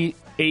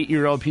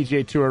 38-year-old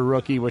PGA Tour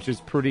rookie, which is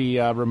pretty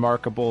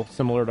remarkable,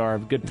 similar to our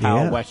good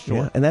pal West Shore.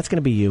 Yeah. And that's going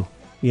to be you.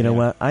 You know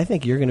what? I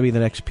think you're going to be the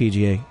next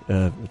PGA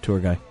Tour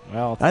guy.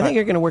 Well, I think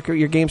you're going to work.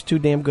 Your game's too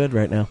damn good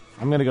right now.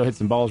 I'm going to go hit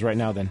some balls right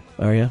now then.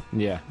 Are you?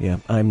 Yeah. Yeah,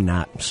 I'm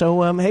not.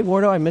 So, hey,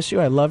 Wardo, I miss you.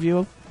 I love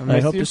you. I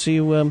hope to see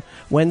you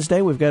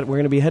Wednesday. We're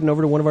going to be heading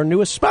over to one of our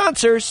newest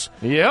sponsors.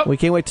 Yep. We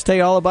can't wait to tell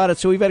you all about it.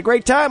 So we've had a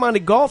great time on the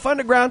Golf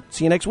Underground.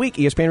 See you next week,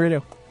 ESPN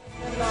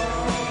Radio.